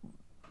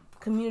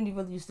 community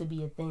really used to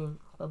be a thing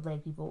for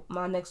Black people.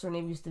 My next door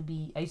neighbor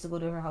I used to go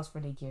to her house for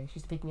daycare. She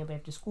used to pick me up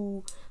after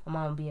school. My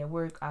mom would be at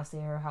work. I'd stay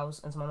at her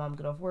house until my mom would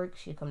get off work.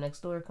 She'd come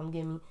next door, come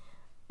get me,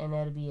 and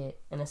that'd be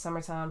it. In the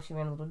summertime, she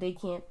ran a little day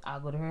camp.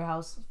 I'd go to her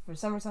house for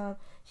summertime.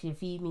 She'd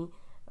feed me.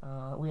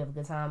 We have a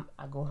good time.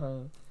 I go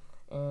home.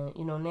 And,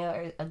 now,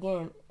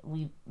 again,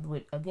 we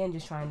would,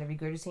 just trying to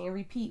regurgitate and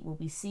repeat what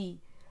we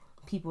see.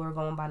 People are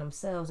going by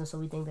themselves, and so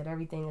we think that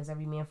everything is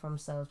every man for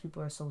themselves.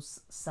 People are so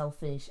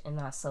selfish and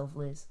not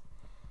selfless.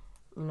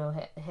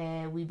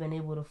 Had we been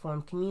able to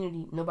form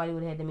community, nobody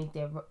would have had to make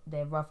that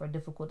rough or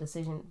difficult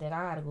decision that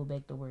I gotta go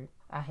back to work.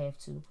 I have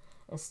to.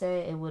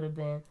 Instead, it would have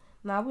been,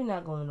 nah, we're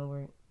not going to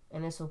work,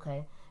 and it's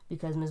okay,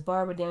 because Miss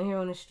Barbara down here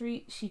on the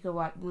street, she could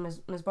watch.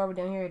 Miss Barbara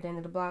down here at the end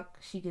of the block,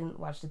 she can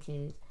watch the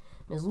kids.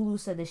 Miss Lulu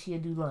said that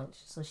she'd do lunch,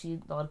 so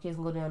all the kids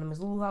can go down to Miss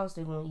Lulu's house.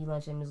 They're gonna eat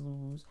lunch at Miss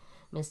Lulu's.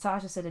 Miss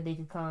Tasha said that they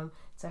could come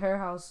to her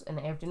house in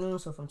the afternoon,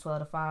 so from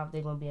 12 to 5,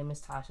 they're gonna be at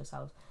Miss Tasha's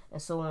house, and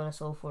so on and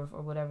so forth,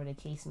 or whatever the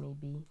case may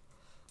be.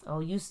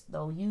 They're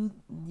saying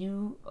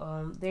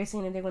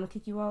that they're gonna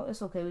kick you out.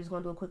 It's okay. We're just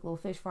gonna do a quick little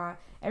fish fry.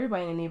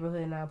 Everybody in the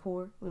neighborhood not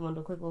poor. We're gonna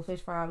do a quick little fish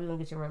fry. We're gonna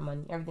get your rent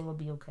money. Everything will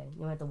be okay. You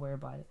don't have to worry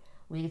about it.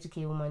 We get your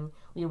cable money.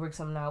 We work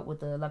something out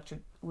with the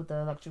electric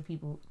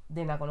people.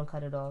 They're not gonna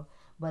cut it off.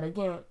 But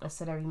again,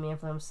 instead of every man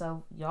for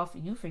himself,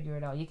 you figure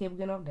it out. Your cable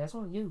getting off, that's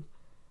on you.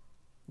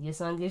 Your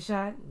son gets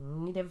shot, you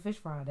need to have a fish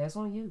fry. That's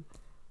on you.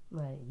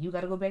 Like, you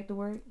gotta go back to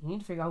work. You need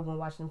to figure out who's gonna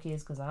watch them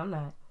kids, because I'm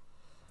not.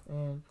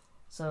 And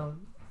so,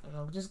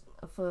 just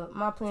for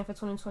my plan for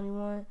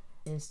 2021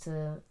 is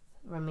to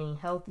remain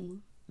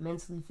healthy,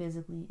 mentally,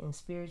 physically, and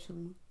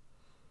spiritually,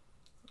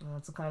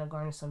 to kind of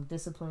garner some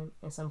discipline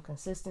and some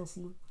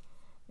consistency.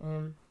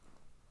 And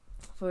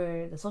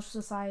for the social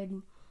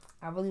society,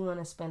 I really want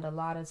to spend a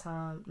lot of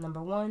time,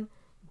 number one,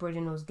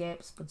 bridging those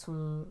gaps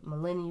between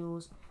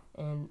millennials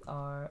and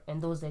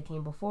those that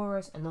came before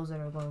us and those that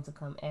are going to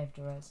come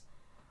after us.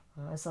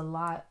 It's a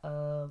lot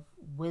of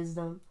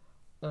wisdom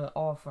on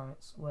all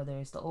fronts, whether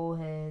it's the old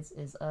heads,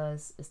 it's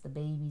us, it's the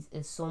babies.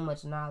 It's so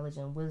much knowledge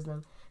and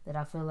wisdom that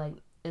I feel like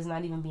it's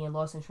not even being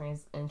lost in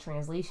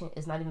translation.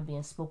 It's not even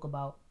being spoke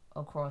about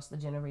across the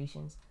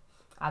generations.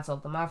 I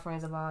talk to my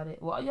friends about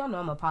it. Well, y'all know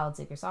I'm a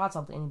politicker, so I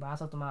talk to anybody. I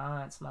talk to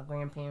my aunts, my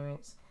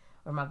grandparents,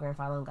 or my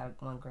grandfather. I only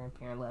got one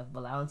grandparent left,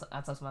 but I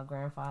talk to my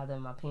grandfather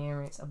and my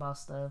parents about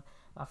stuff.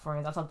 My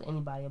friends, I talk to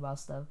anybody about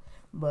stuff.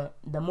 But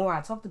the more I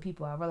talk to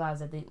people, I realize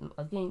that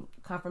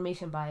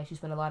confirmation bias. You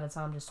spend a lot of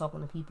time just talking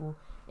to people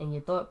in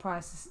your thought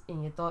process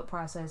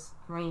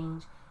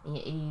range, in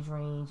your age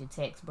range, your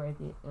tax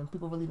bracket, and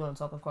people really don't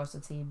talk across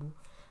the table.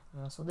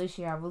 So this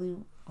year, I really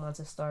want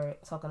to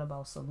start talking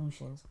about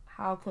solutions.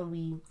 How can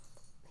we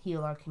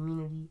heal our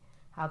community?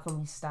 How can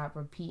we stop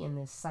repeating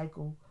this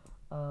cycle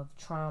of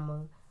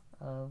trauma,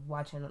 of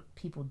watching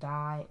people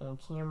die on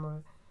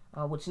camera?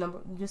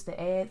 Just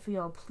to add for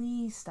y'all,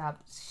 please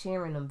stop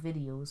sharing them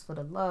videos. For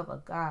the love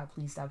of God,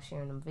 please stop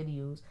sharing them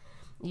videos.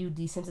 You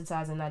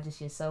desensitizing not just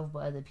yourself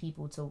but other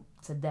people to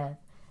death.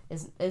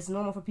 It's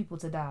normal for people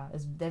to die.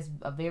 That's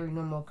a very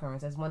normal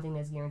occurrence. That's one thing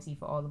that's guaranteed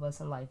for all of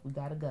us in life. We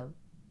gotta go.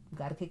 We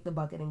gotta kick the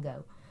bucket and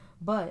go.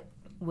 But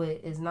what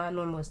is not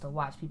normal is to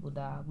watch people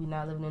die. We're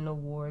not living in no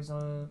war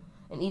zone.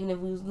 And even if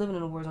we was living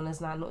in a war zone,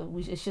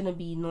 it shouldn't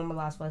be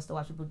normalized for us to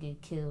watch people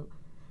get killed.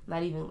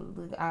 Not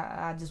even,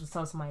 I just was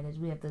telling somebody that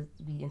we have to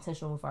be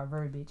intentional with our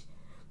verbiage.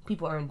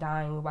 People aren't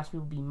dying. We watch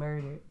people be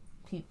murdered.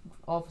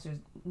 Officers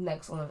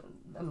knees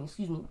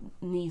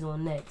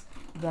on necks,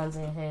 guns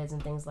in heads,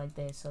 and things like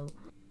that. So,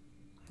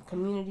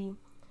 community,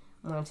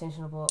 more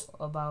intentional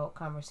about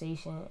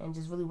conversation, and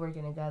just really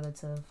working together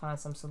to find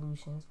some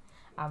solutions.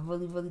 I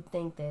really, really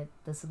think that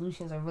the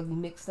solutions are really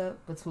mixed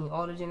up between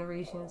all the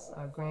generations,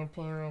 our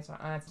grandparents,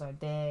 our aunts, our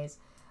dads,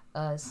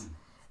 us,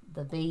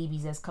 the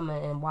babies that's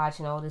coming and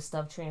watching all this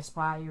stuff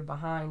transpire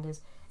behind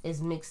us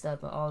is mixed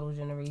up in all those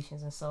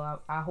generations. And so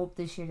I hope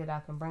this year that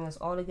I can bring us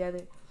all together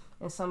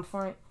in some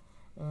front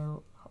and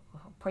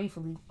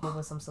prayfully give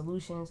us some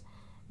solutions.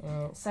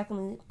 And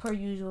secondly, per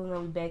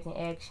usual, we back in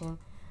action.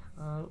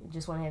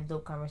 Just want to have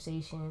dope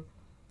conversation.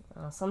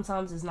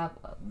 Sometimes it's not.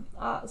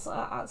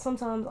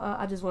 Sometimes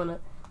I just want to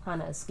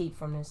kind of escape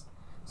from this,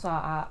 so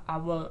I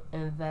won't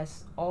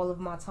invest all of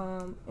my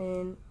time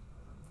in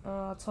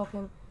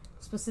talking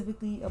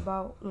specifically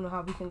about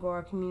how we can grow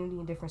our community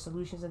and different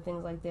solutions and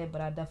things like that.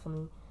 But I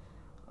definitely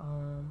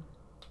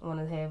want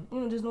to have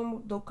just normal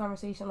dope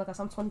conversation. Like I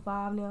said, I'm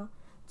 25 now,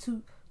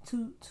 too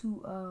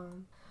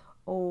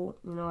old.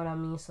 You know what I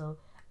mean? So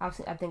I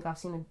think I've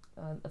seen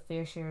a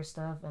fair share of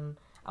stuff, and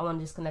I want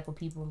to just connect with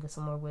people and get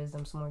some more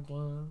wisdom, some more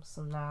game,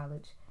 some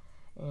knowledge,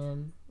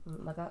 and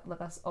like I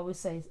always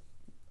say,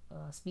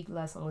 speak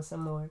less and listen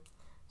more.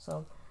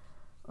 So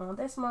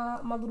that's my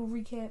little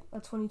recap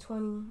of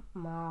 2020,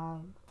 my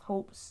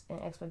hopes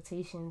and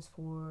expectations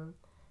for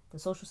the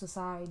social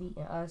society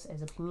and us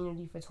as a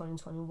community for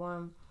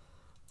 2021.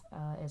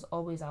 As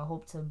always, I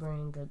hope to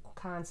bring good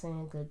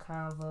content, good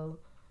convo.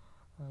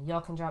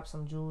 Y'all can drop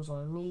some jewels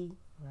on me.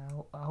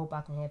 I hope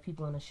I can have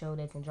people on the show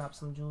that can drop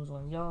some jewels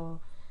on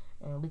y'all,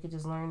 and we could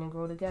just learn and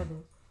grow together.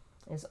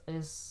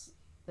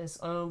 It's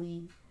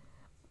only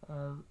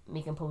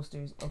making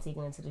posters and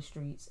taking it to the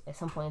streets. At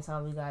some point in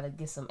time, we gotta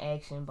get some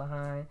action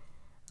behind,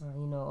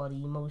 all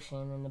the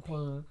emotion and the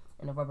pain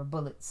and the rubber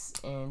bullets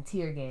and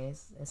tear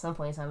gas. At some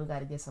point in time, we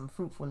gotta get some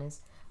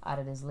fruitfulness out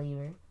of this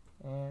labor.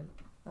 And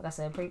like I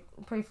said,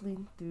 prayerfully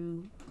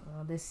through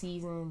this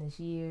season, this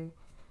year,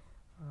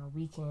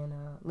 we can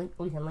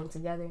link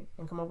together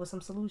and come up with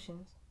some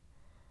solutions.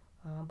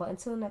 But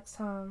until next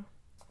time,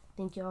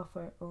 thank y'all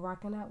for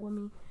rocking out with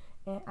me,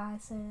 and I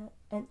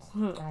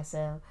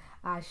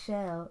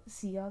shall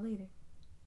see y'all later.